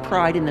great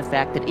pride in the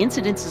fact that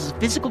incidences of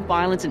physical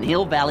violence in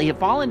Hill Valley have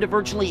fallen to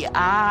virtually...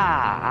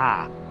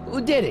 Who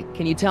did it?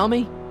 Can you tell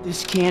me?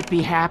 This can't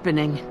be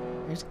happening.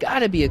 There's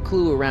gotta be a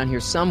clue around here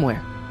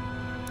somewhere.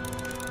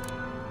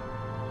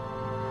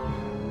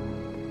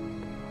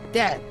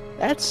 Dad,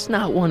 that's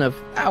not one of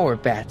our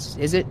bats,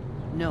 is it?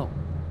 No.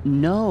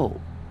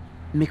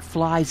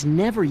 McFlys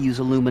never use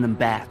aluminum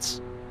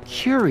bats.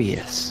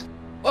 Curious.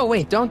 Oh,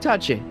 wait, don't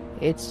touch it.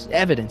 It's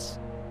evidence.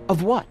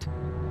 Of what?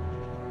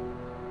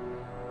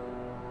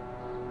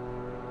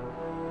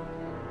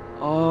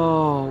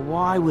 Oh,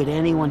 why would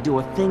anyone do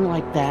a thing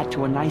like that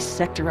to a nice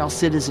Sector L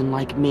citizen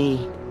like me?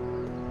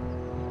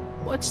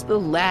 What's the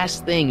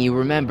last thing you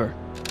remember?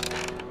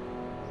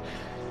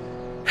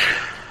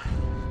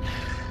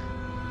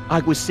 I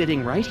was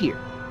sitting right here,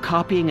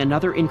 copying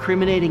another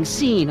incriminating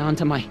scene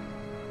onto my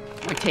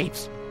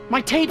tapes.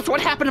 My tapes! What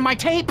happened to my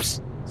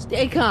tapes?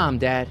 Stay calm,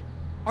 Dad.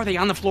 Are they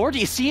on the floor? Do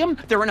you see them?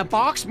 They're in a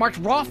box marked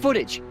raw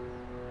footage.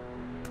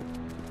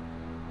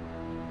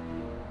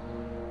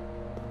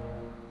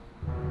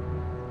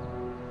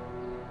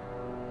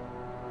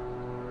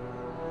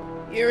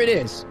 Here it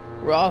is.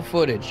 Raw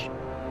footage.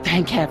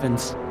 Thank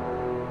heavens.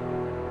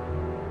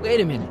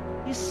 Wait a minute.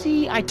 You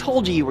see, I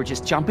told you were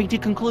just jumping to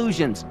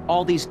conclusions.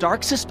 All these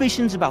dark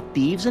suspicions about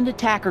thieves and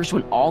attackers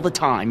when all the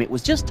time it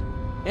was just...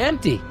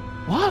 empty.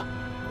 What?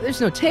 There's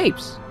no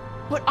tapes.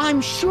 But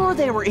I'm sure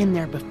they were in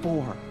there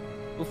before.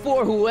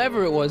 Before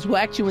whoever it was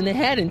whacked you in the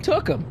head and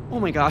took them. Oh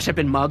my gosh, I've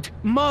been mugged.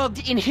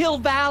 Mugged in Hill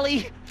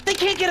Valley. They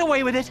can't get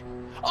away with it.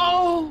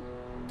 Oh!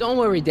 Don't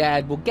worry,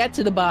 Dad. We'll get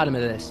to the bottom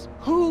of this.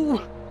 Who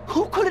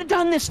could have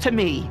done this to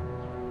me?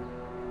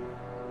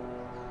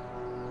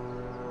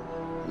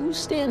 Who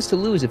stands to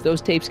lose if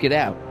those tapes get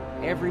out?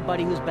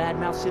 Everybody who's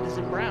badmouthed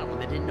Citizen Brown when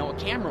they didn't know a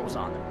camera was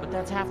on them. But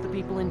that's half the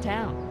people in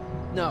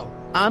town. No.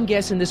 I'm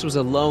guessing this was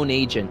a lone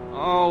agent.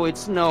 Oh,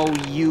 it's no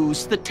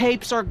use. The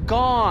tapes are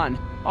gone.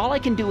 All I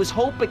can do is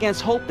hope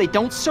against hope they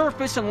don't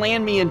surface and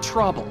land me in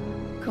trouble.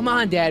 Come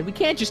on, Dad. We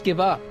can't just give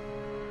up.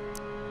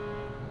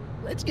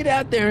 Let's get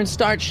out there and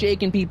start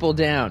shaking people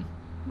down.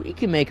 We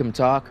can make them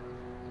talk.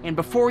 And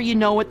before you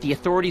know it, the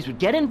authorities would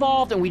get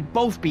involved and we'd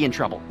both be in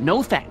trouble.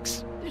 No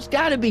thanks. There's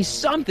gotta be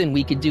something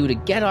we could do to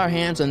get our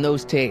hands on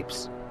those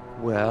tapes.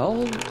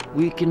 Well,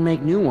 we can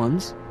make new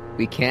ones.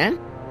 We can?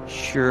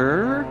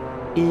 Sure.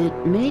 It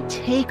may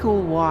take a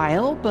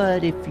while,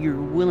 but if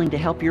you're willing to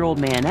help your old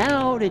man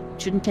out, it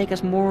shouldn't take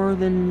us more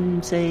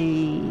than,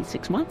 say,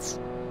 6 months.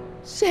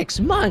 6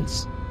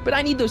 months? But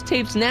I need those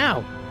tapes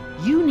now.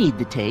 You need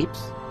the tapes.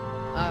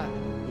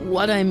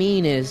 What I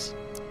mean is...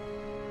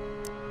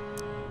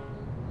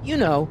 You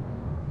know,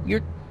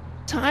 your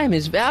time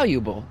is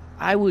valuable.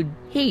 I would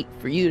hate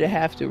for you to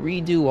have to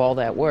redo all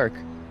that work.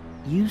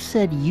 You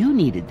said you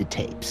needed the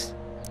tapes.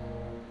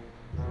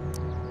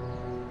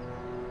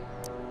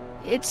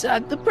 It's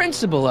the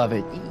principle of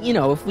it. You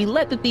know, if we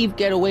let the thief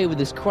get away with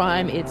his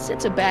crime, it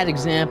sets a bad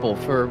example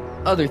for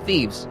other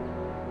thieves.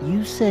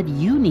 You said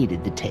you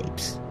needed the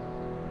tapes.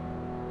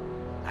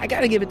 I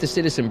gotta give it to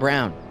Citizen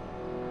Brown.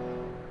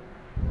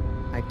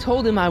 I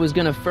told him I was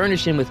gonna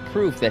furnish him with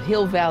proof that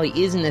Hill Valley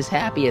isn't as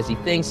happy as he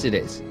thinks it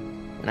is.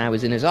 When I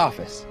was in his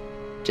office,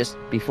 just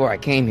before I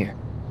came here.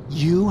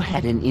 You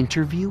had an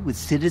interview with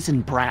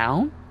Citizen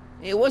Brown?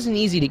 It wasn't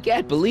easy to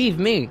get, believe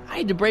me. I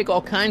had to break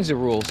all kinds of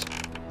rules.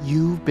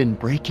 You've been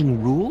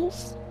breaking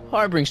rules?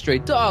 Harboring stray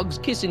dogs,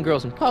 kissing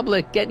girls in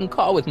public, getting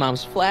caught with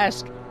Mom's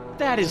flask.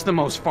 That is the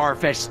most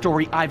far-fetched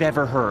story I've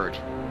ever heard.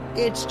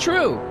 It's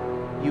true.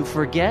 You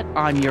forget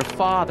I'm your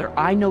father.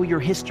 I know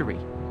your history.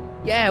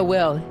 Yeah,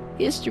 well,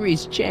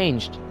 history's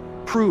changed.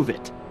 Prove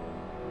it.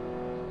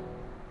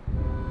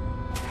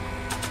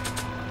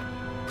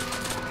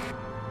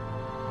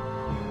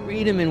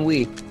 Read him and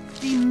weep.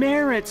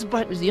 Demerits,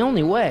 but... It was the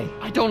only way.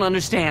 I don't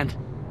understand.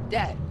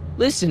 Dad,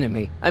 listen to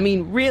me. I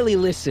mean, really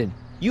listen.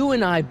 You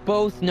and I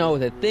both know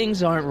that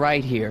things aren't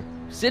right here.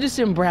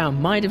 Citizen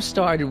Brown might have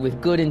started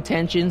with good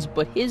intentions,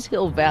 but his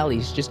Hill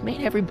Valley's just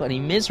made everybody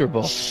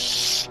miserable.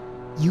 Shh!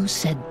 You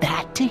said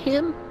that to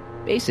him?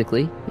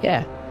 Basically,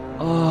 yeah.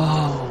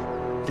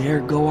 Oh, there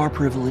go our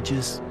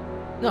privileges.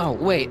 No,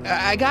 wait,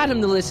 I got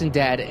him to listen,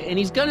 Dad, and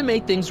he's gonna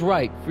make things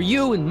right for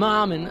you and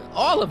Mom and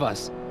all of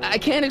us. I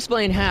can't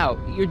explain how.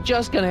 You're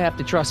just gonna have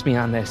to trust me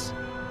on this.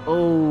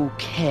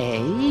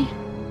 Okay.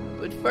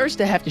 But first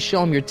I have to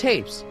show him your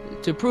tapes,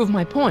 to prove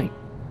my point.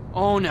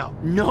 Oh, no.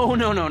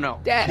 No.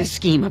 Dad! This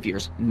scheme of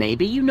yours.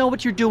 Maybe you know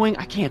what you're doing,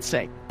 I can't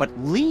say. But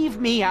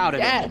leave me out of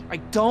Dad. it. I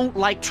don't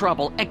like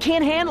trouble. I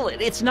can't handle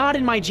it. It's not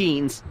in my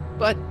genes.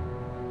 But...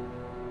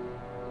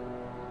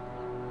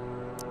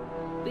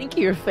 think of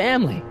your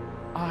family.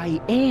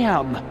 I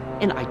am.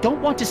 And I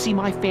don't want to see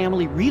my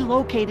family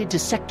relocated to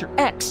Sector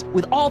X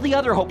with all the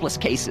other hopeless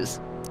cases.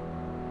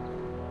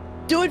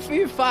 Do it for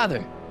your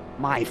father.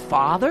 My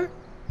father?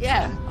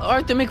 Yeah,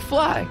 Arthur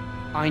McFly.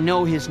 I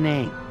know his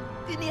name.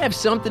 Didn't he have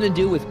something to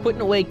do with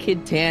putting away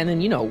Kid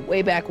Tannen, you know,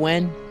 way back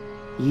when?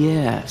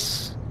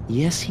 Yes.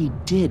 Yes, he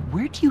did.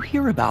 Where'd you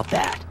hear about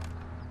that?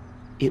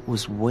 It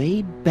was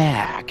way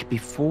back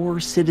before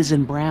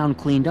Citizen Brown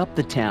cleaned up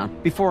the town,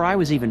 before I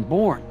was even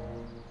born.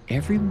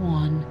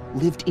 Everyone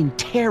lived in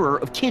terror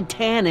of Kid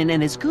Tannen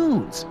and his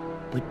goons.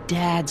 But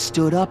Dad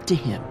stood up to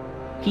him.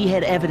 He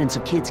had evidence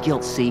of Kid's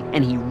guilt, see,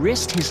 and he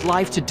risked his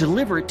life to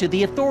deliver it to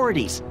the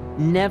authorities.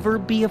 Never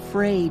be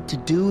afraid to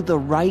do the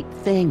right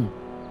thing.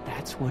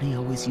 That's what he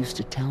always used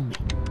to tell me.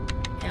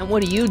 And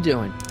what are you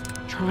doing?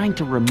 Trying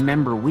to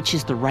remember which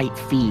is the right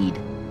feed.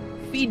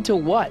 Feed to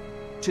what?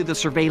 To the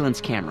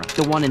surveillance camera,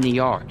 the one in the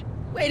yard.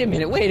 Wait a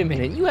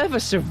minute. You have a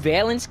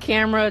surveillance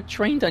camera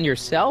trained on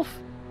yourself?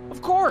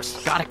 Of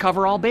course. Gotta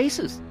cover all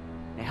bases.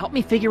 Now help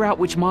me figure out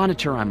which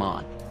monitor I'm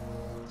on.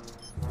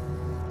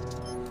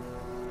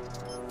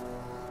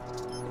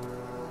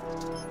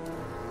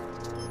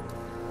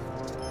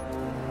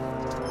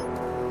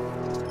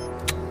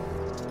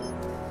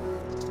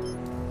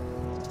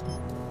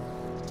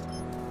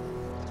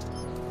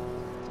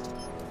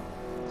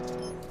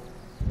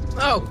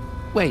 Oh,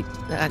 wait,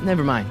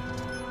 never mind.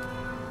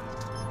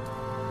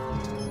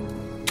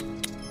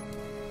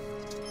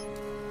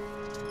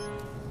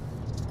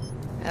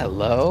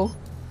 Hello?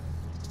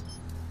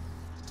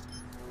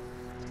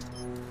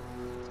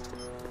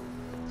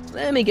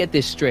 Let me get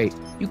this straight.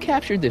 You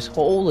captured this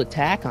whole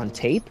attack on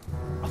tape?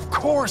 Of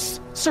course!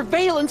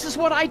 Surveillance is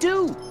what I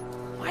do!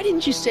 Why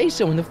didn't you say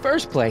so in the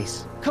first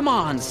place? Come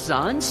on,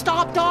 son.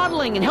 Stop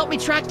dawdling and help me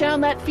track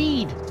down that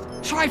feed.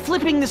 Try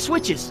flipping the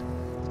switches.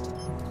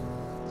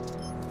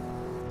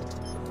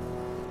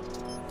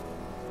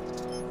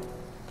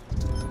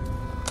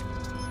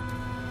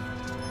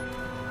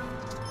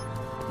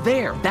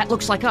 There, that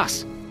looks like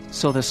us.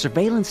 So the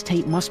surveillance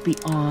tape must be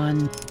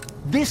on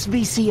this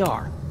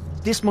VCR.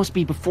 This must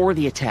be before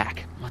the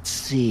attack. Let's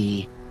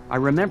see. I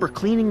remember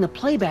cleaning the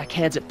playback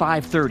heads at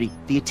 5:30.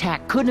 The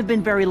attack couldn't have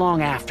been very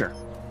long after.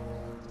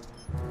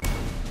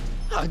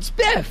 Oh, it's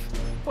Biff!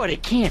 But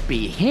it can't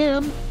be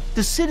him.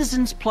 The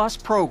Citizens Plus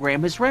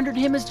program has rendered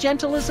him as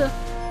gentle as a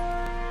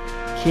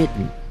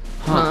kitten.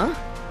 Huh?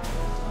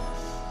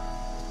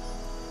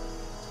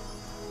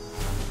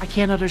 I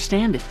can't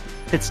understand it.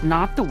 It's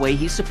not the way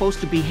he's supposed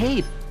to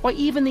behave. Why,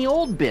 even the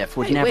old Biff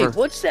would never... Wait,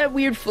 what's that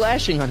weird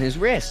flashing on his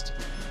wrist?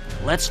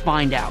 Let's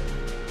find out.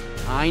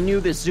 I knew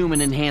this zoom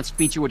and enhance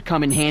feature would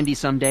come in handy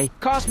someday.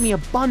 Cost me a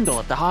bundle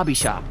at the hobby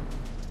shop.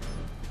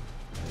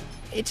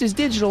 It's his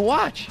digital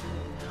watch.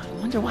 I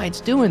wonder why it's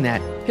doing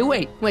that.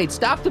 Hey, wait,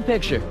 stop the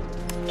picture.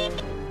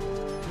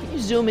 Can you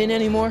zoom in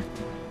anymore?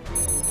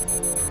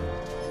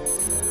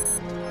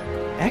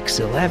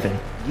 X11.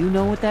 You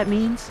know what that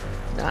means?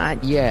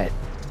 Not yet.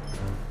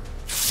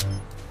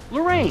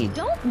 Lorraine!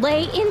 Don't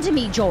lay into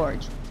me,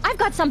 George. I've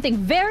got something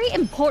very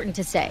important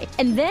to say,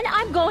 and then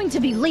I'm going to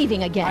be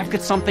leaving again. I've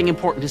got something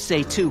important to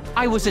say, too.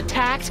 I was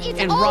attacked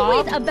and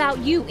always robbed. about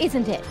you,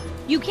 isn't it?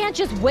 You can't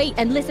just wait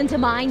and listen to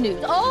my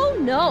news. Oh,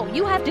 no,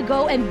 you have to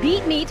go and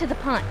beat me to the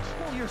punch.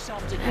 Pull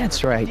yourself together.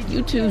 That's right.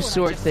 You two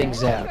sort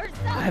things out.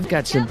 I've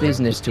got some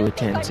business to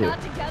attend to.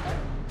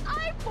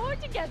 I'm more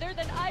together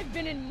than I've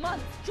been in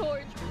months,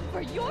 George.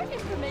 For your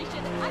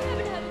information, I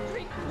haven't had a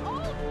drink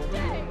all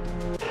day.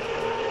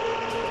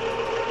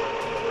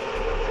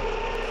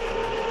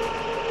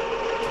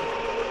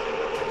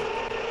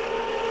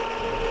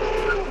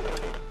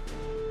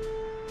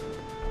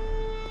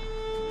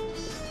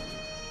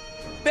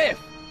 Biff!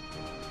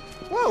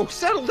 Whoa,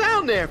 settle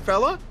down there,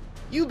 fella.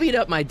 You beat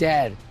up my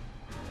dad.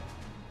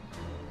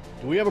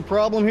 Do we have a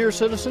problem here,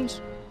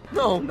 citizens?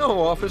 No,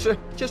 officer.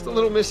 Just a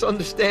little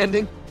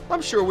misunderstanding.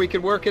 I'm sure we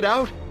can work it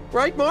out.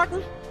 Right,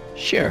 Martin?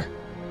 Sure.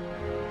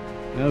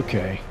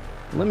 Okay.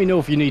 Let me know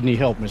if you need any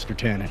help, Mr.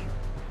 Tannen.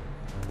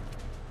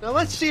 Now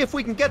let's see if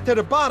we can get to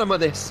the bottom of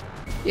this.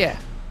 Yeah,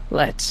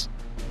 let's.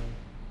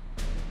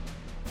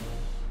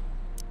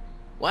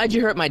 Why'd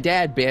you hurt my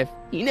dad, Biff?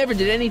 He never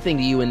did anything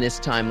to you in this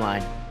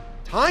timeline.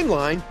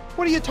 Timeline?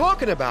 What are you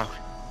talking about?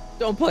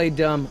 Don't play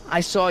dumb.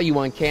 I saw you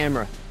on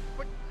camera.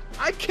 But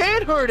I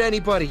can't hurt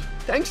anybody.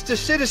 Thanks to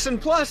Citizen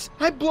Plus,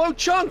 I blow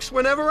chunks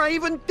whenever I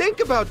even think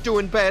about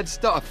doing bad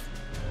stuff.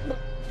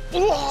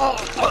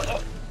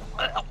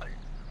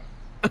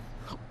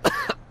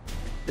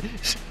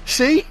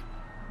 See?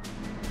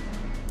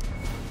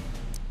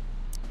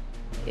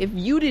 If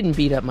you didn't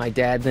beat up my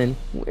dad, then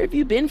where have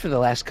you been for the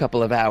last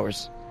couple of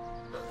hours?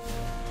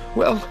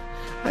 Well,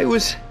 I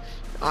was...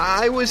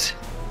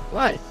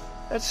 What?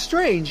 That's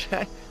strange.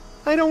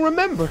 I don't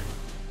remember.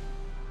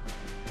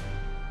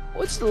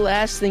 What's the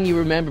last thing you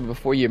remember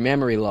before your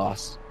memory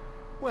loss?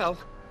 Well,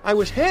 I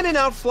was handing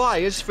out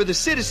flyers for the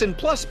Citizen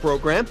Plus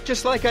program,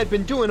 just like I'd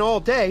been doing all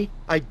day.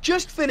 I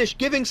just finished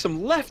giving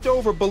some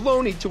leftover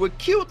bologna to a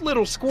cute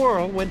little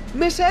squirrel when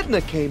Miss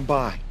Edna came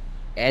by.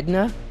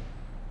 Edna?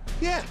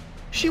 Yeah,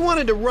 she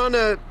wanted to run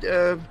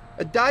a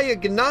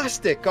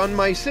diagnostic on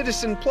my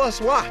Citizen Plus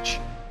watch.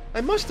 I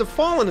must have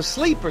fallen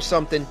asleep or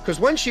something, because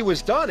when she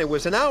was done, it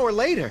was an hour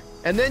later.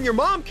 And then your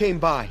mom came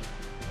by.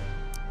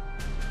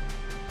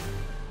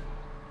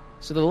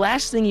 So the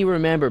last thing you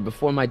remember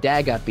before my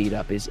dad got beat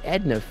up is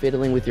Edna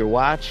fiddling with your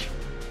watch?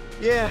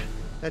 Yeah,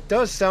 that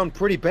does sound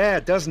pretty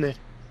bad, doesn't it?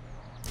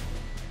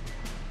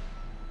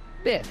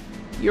 Biff,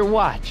 your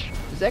watch.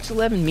 Does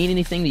X11 mean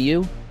anything to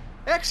you?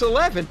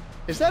 X11?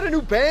 Is that a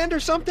new band or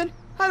something?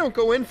 I don't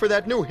go in for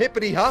that new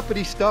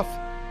hippity-hoppity stuff.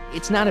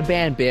 It's not a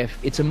band, Biff.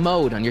 It's a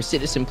mode on your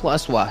Citizen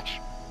Plus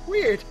watch.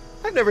 Weird.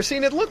 I've never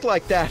seen it look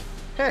like that.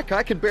 Heck,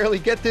 I can barely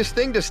get this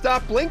thing to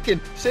stop blinking.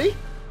 See?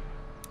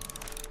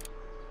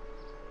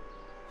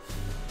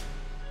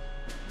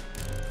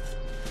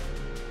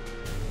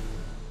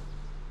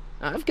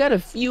 I've got a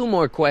few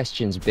more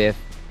questions, Biff.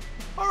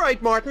 All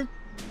right, Martin.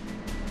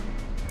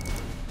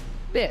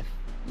 Biff,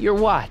 your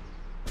watch.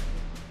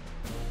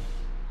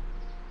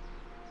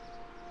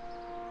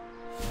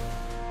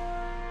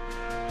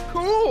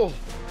 Cool.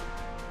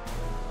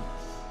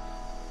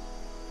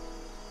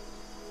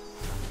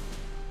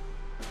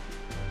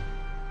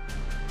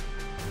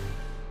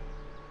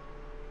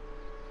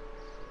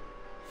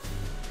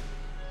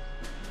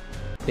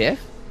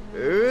 Biff?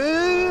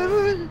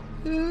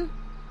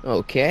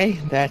 Okay,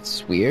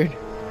 that's weird.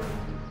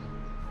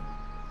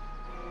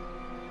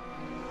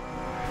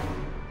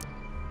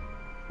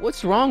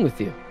 What's wrong with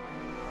you?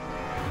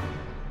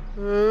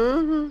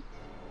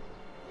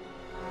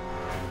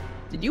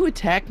 Did you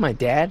attack my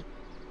dad?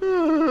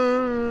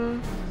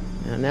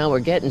 Now we're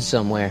getting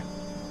somewhere.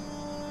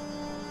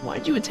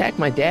 Why'd you attack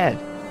my dad?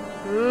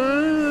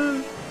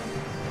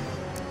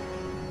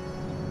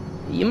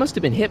 You must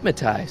have been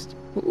hypnotized.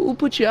 Who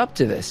put you up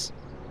to this?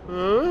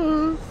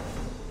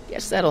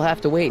 Guess that'll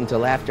have to wait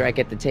until after I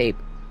get the tape.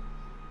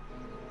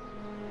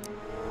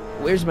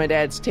 Where's my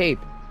dad's tape?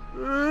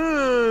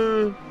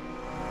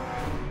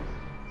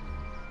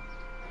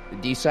 The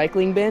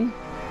recycling bin?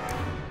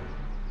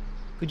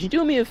 Could you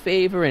do me a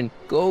favor and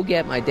go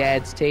get my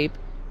dad's tape?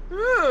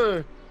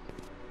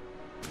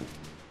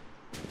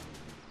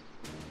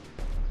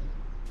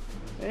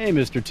 Hey,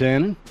 Mr.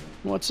 Tannen.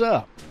 What's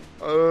up?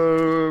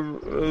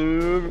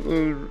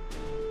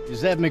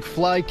 Is that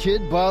McFly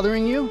kid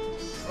bothering you?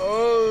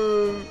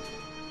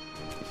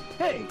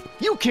 Hey,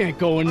 you can't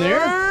go in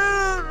there!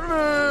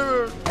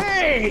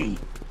 Hey!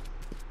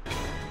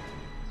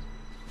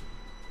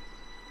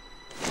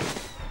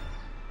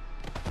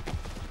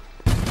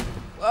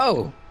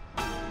 Whoa!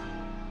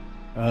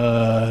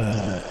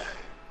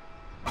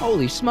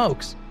 Holy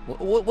smokes!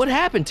 What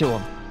happened to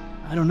him?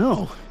 I don't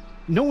know.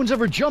 No one's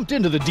ever jumped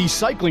into the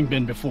recycling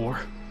bin before.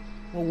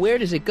 Well, where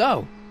does it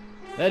go?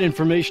 That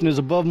information is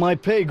above my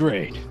pay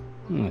grade.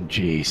 Oh,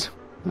 jeez.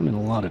 I'm in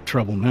a lot of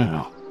trouble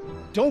now.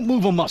 Don't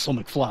move a muscle,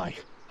 McFly.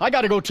 I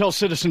gotta go tell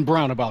Citizen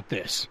Brown about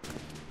this.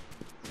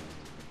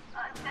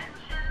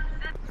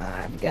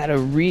 I've got a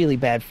really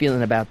bad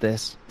feeling about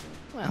this.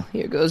 Well,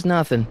 here goes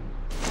nothing.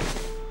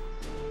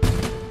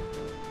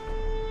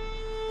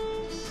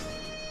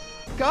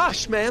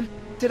 Gosh, ma'am,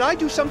 did I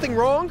do something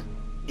wrong?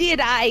 Did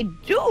I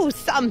do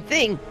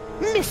something?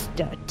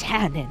 Mr.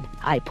 Tannen,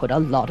 I put a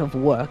lot of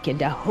work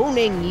into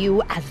honing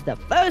you as the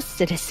first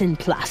Citizen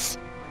Plus.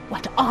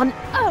 What on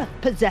earth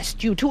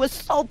possessed you to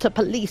assault a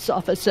police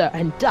officer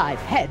and dive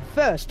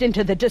headfirst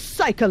into the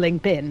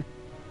recycling bin?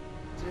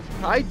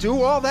 Did I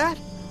do all that?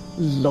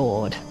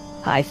 Lord,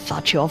 I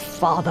thought your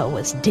father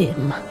was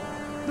dim.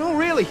 No,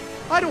 really,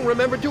 I don't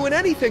remember doing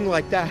anything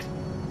like that.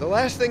 The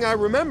last thing I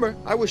remember,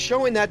 I was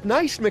showing that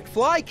nice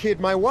McFly kid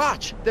my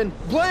watch. Then,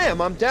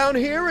 blam, I'm down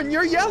here and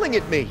you're yelling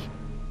at me.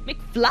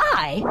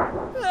 McFly?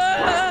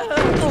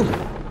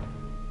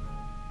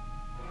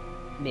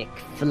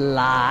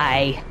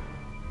 McFly.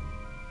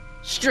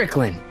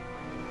 Strickland.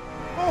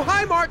 Oh,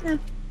 hi, Martin.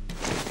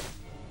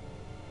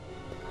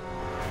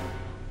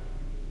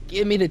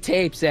 Give me the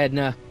tapes,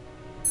 Edna.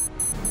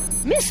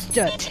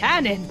 Mr.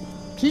 Tannen,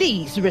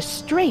 please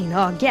restrain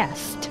our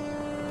guest.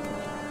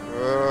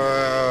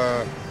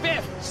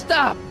 Biff,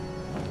 stop!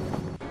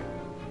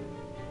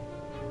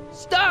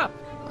 Stop!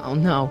 Oh,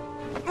 no.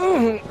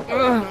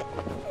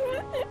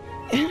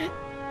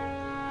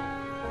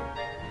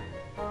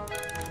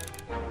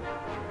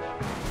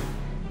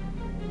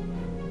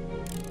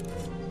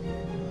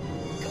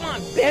 Come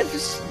on, Biff,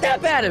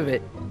 step out of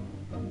it.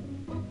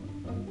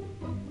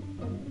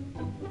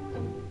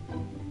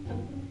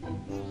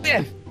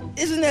 Biff,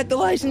 isn't that the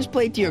license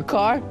plate to your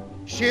car?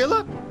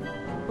 Sheila?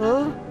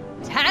 Huh?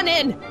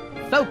 Tannen,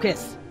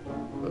 focus.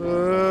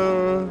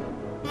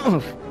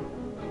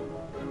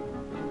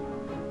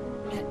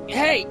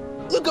 Hey,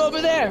 look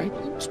over there.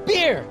 It's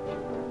beer.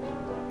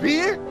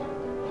 Beer?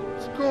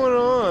 What's going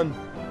on?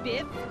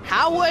 Biff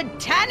Howard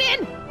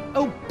Tannen,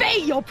 obey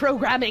your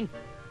programming.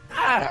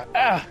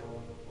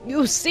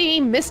 You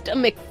see, Mr.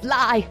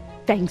 McFly,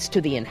 thanks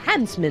to the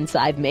enhancements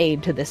I've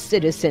made to the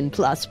Citizen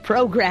Plus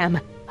program,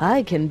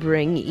 I can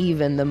bring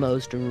even the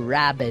most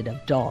rabid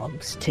of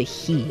dogs to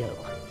heel.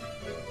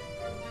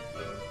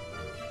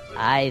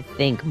 I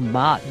think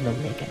Martin will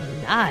make a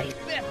nice...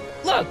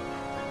 Look!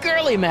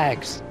 Girly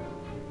mags!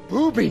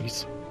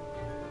 Boobies!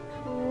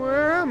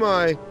 Where am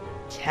I?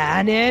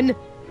 Tannen,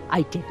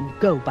 I didn't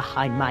go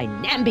behind my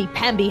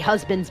namby-pamby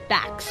husband's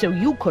back so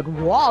you could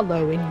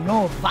wallow in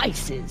your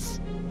vices.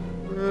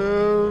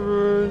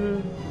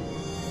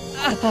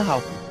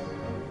 Ow.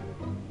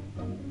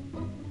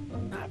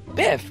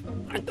 Biff,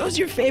 aren't those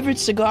your favorite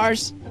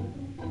cigars?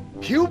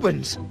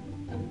 Cubans!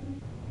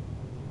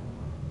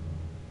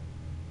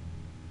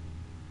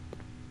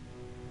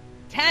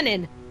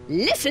 Tannen,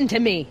 listen to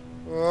me!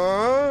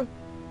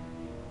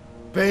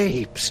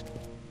 Babes.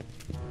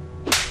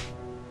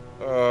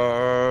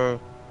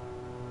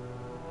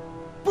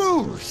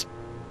 Booze!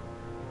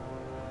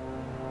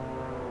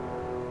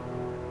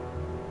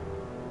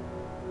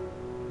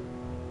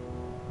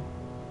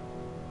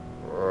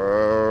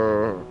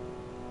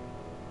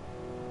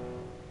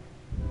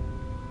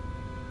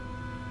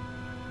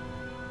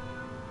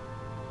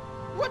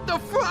 What the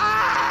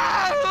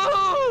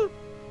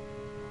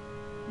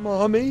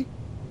Mommy?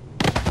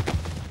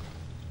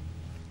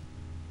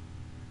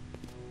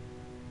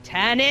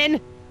 Tannen,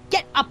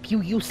 get up,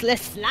 you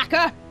useless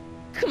slacker!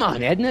 Come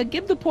on, Edna,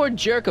 give the poor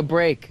jerk a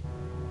break.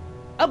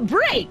 A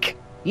break?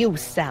 You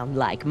sound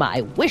like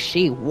my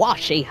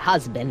wishy-washy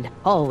husband,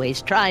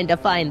 always trying to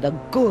find the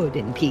good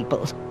in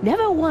people,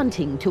 never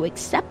wanting to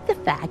accept the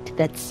fact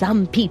that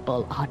some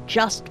people are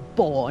just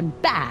born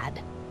bad.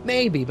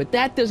 Maybe, but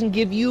that doesn't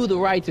give you the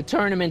right to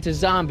turn them into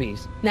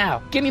zombies.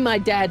 Now, give me my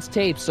dad's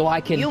tapes so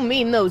I can... You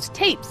mean those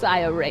tapes I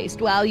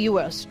erased while you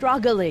were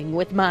struggling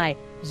with my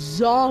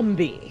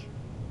zombie?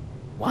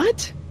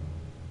 What?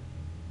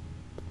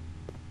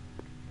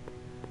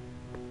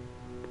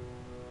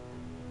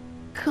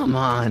 Come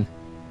on.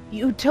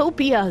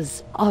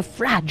 Utopias are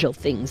fragile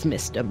things,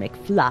 Mr.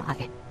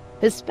 McFly.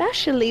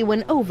 Especially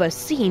when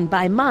overseen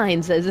by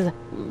minds as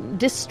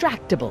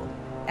distractible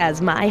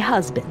as my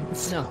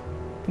husband's.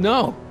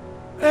 No.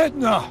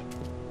 Edna!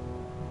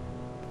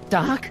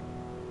 Doc?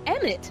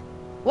 Emmett,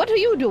 what are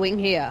you doing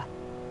here?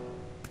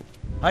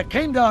 I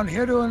came down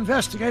here to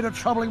investigate a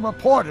troubling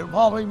report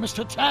involving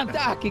Mr. Tanner.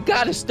 Doc, you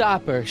gotta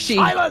stop her.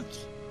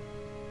 Silence!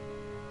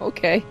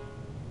 Okay.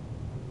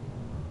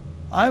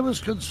 I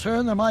was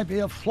concerned there might be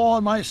a flaw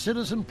in my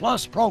Citizen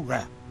Plus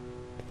program.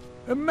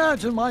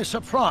 Imagine my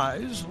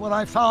surprise when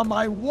I found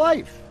my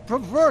wife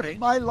perverting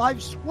my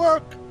life's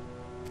work.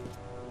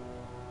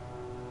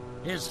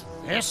 Is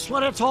this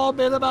what it's all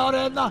been about,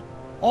 Edna?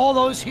 All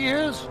those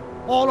years?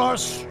 All our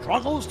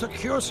struggles to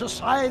cure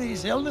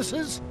society's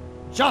illnesses?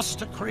 Just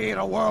to create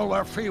a world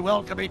where free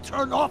will can be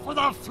turned off with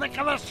a flick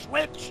of a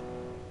switch?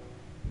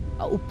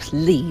 Oh,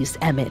 please,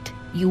 Emmett.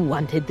 You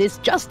wanted this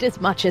just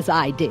as much as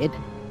I did.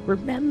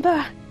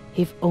 Remember?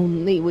 If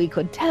only we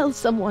could tell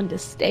someone to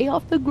stay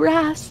off the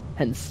grass,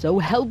 and so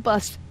help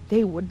us,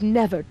 they would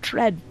never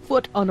tread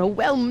foot on a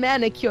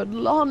well-manicured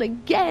lawn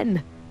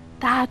again.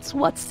 That's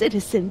what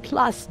Citizen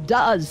Plus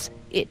does.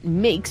 It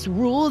makes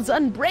rules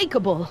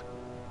unbreakable.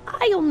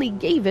 I only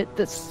gave it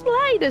the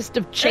slightest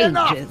of changes.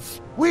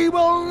 Enough! We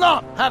will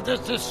not have this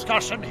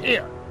discussion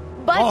here.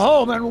 But... Go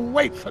home and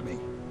wait for me.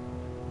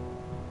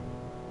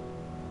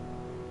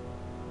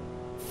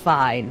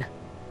 Fine.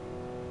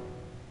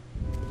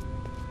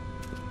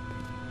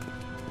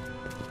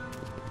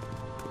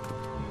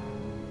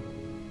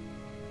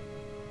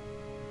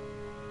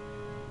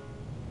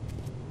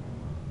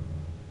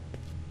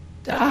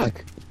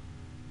 Doc.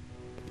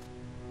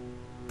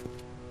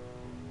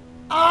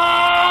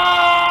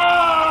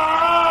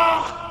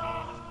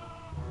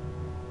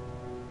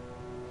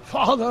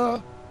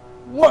 Father,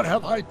 what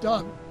have I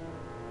done?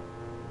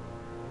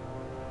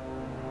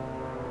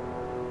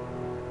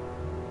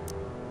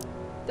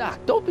 Doc,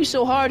 don't be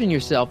so hard on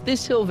yourself.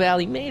 This Hill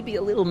Valley may be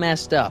a little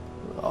messed up.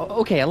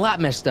 Okay, a lot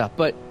messed up,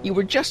 but you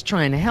were just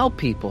trying to help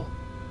people.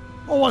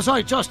 Or was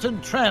I just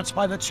entranced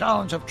by the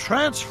challenge of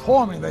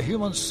transforming the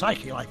human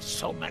psyche like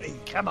so many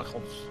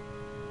chemicals?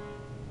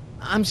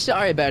 I'm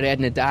sorry about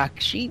Edna, Doc.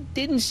 She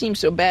didn't seem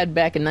so bad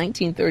back in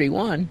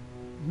 1931.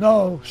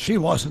 No, she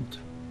wasn't.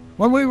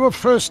 When we were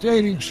first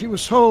dating, she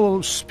was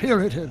so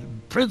spirited,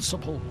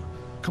 principled,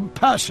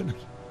 compassionate.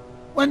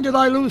 When did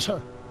I lose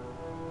her?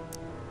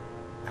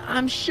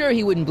 I'm sure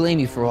he wouldn't blame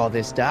you for all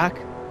this, Doc.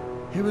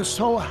 He was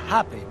so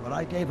happy when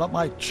I gave up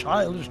my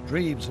childish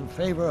dreams in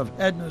favor of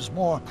Edna's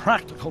more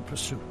practical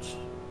pursuits.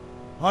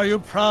 Are you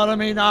proud of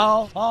me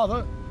now,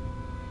 Father?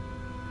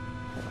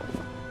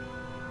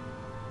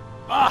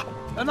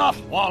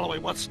 Enough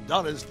wallowing. What's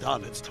done is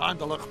done. It's time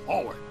to look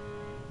forward.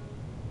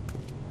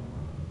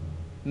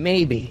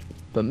 Maybe,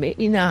 but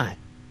maybe not.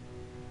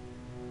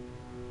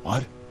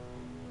 What?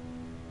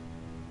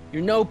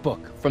 Your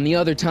notebook from the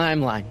other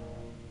timeline.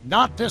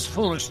 Not this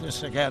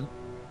foolishness again.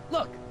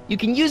 Look, you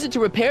can use it to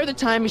repair the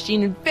time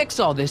machine and fix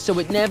all this so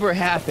it never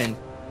happened.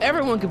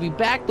 Everyone could be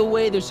back the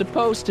way they're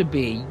supposed to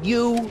be.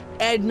 You,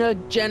 Edna,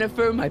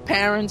 Jennifer, my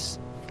parents.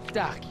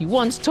 Doc, you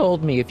once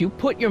told me if you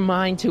put your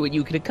mind to it,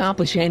 you could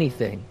accomplish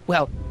anything.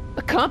 Well,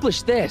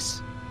 accomplish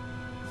this.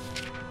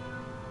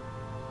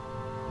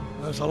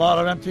 There's a lot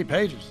of empty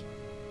pages.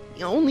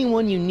 The only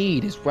one you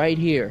need is right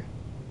here.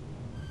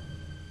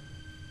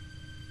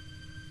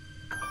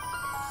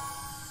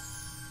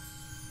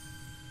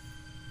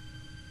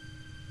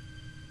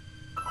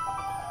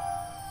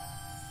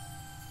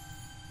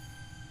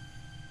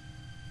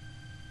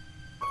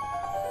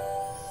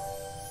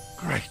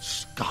 Great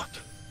Scott.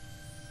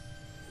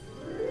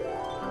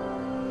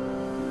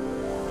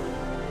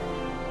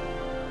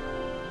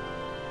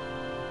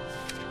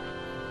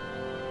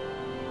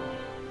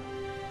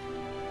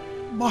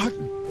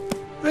 Martin,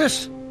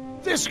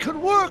 this could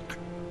work.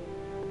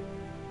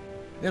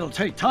 It'll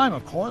take time,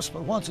 of course,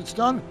 but once it's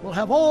done, we'll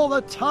have all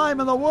the time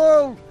in the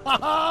world. Ha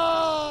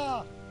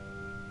ha!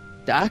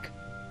 Doc?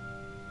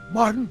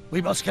 Martin,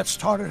 we must get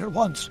started at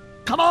once.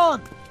 Come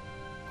on! Can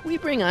we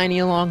bring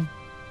Einie along?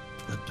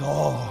 The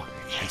dog.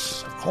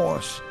 Yes, of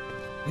course.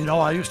 You know,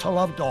 I used to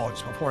love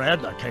dogs before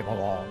Edna came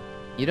along.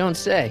 You don't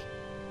say.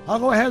 I'll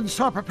go ahead and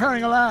start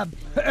preparing a lab.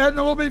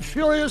 Edna will be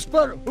furious,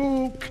 but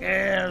who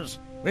cares?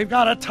 We've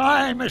got a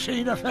time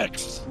machine to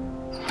fix.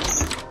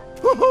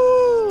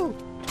 Woohoo!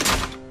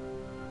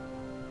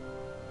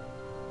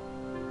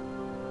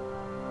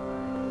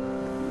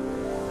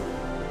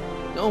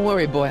 Don't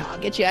worry, boy. I'll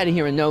get you out of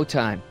here in no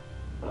time.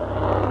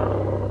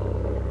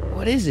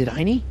 What is it,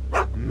 Einie?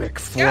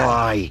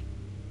 McFly.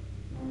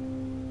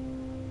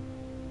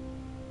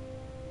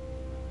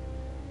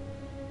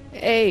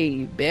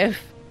 Hey, Biff.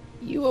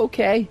 You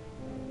okay?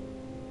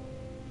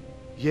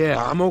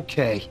 Yeah, I'm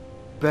okay.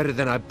 Better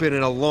than I've been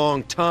in a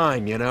long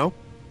time, you know?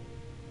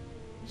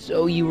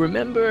 So you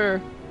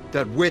remember...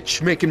 That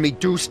witch making me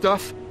do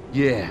stuff?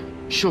 Yeah,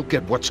 she'll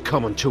get what's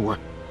coming to her.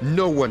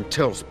 No one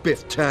tells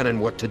Biff Tannen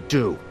what to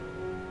do.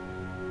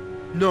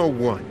 No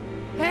one.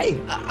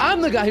 Hey,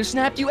 I'm the guy who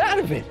snapped you out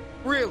of it.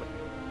 Really?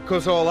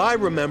 Because all I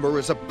remember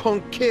is a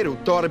punk kid who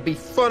thought it'd be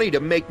funny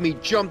to make me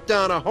jump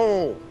down a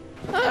hole.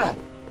 Ah.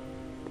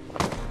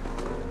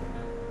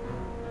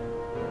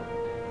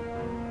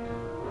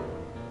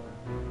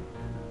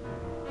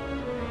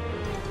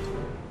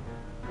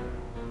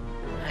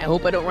 I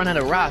hope I don't run out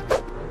of rock.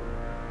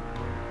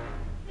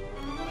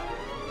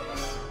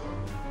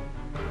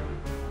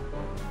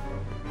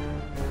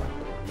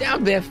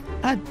 Down, Biff.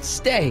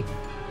 Stay.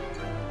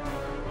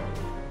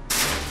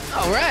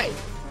 All right.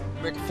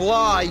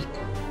 McFly.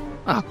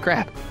 Oh,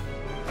 crap.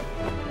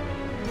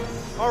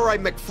 All right,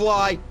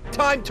 McFly.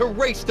 Time to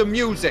race the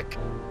music.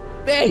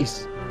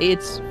 Face.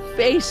 It's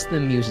face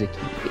the music,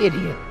 you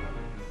idiot.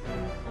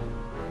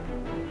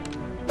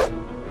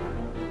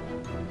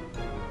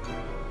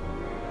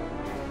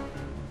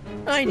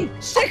 Tiny,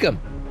 sick him.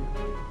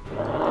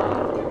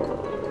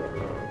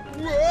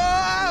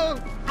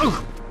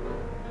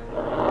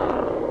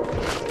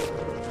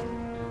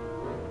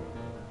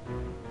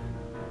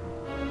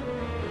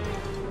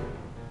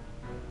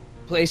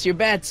 Place your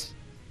bets.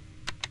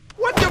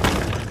 What the?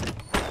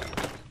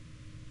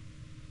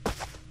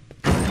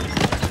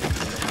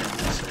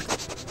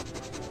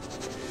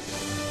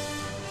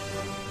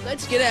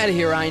 Let's get out of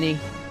here, Einie.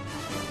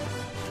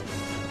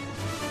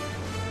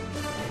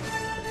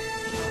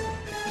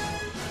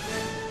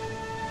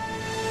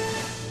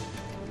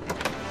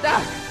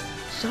 Doc,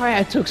 sorry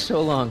I took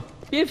so long.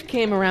 Biff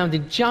came around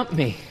and jumped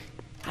me.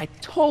 I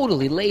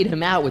totally laid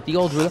him out with the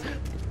old...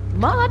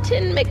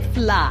 Martin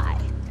McFly.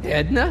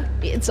 Edna?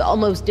 It's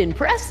almost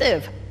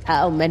impressive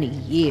how many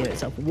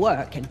years of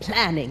work and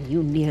planning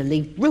you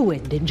nearly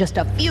ruined in just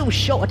a few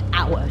short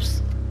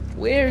hours.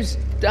 Where's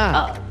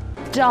Doc?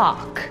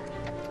 Doc.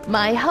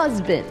 My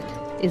husband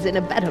is in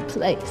a better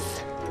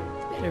place.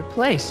 Better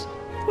place?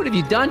 What have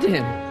you done to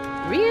him?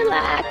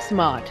 Relax,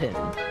 Martin.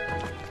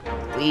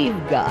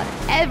 We've got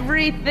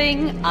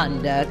everything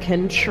under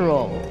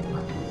control.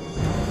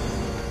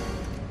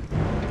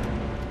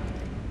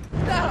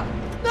 Doc!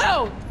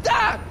 No!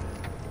 Doc!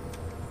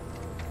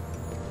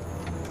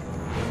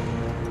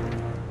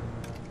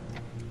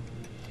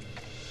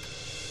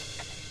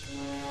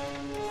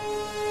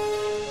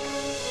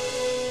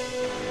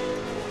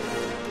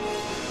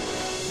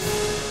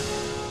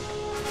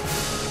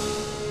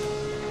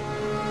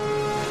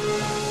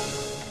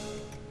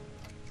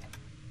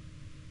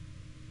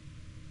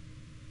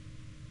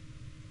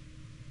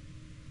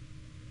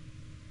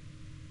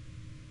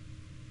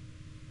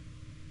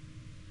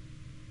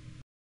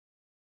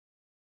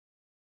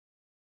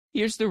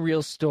 Here's the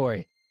real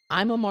story.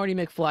 I'm a Marty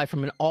McFly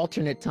from an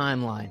alternate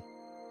timeline.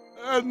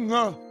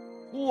 Edna,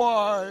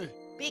 why?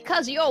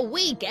 Because you're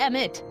weak,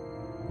 Emmett.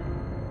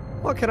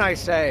 What can I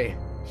say?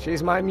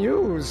 She's my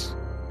muse.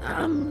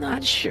 I'm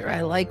not sure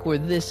I like where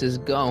this is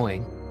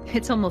going.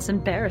 It's almost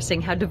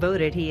embarrassing how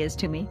devoted he is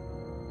to me.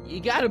 You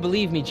gotta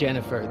believe me,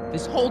 Jennifer.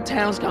 This whole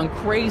town's gone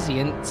crazy,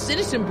 and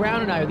Citizen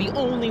Brown and I are the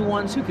only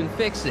ones who can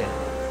fix it.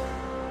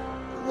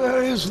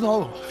 There is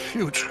no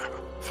future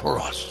for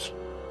us.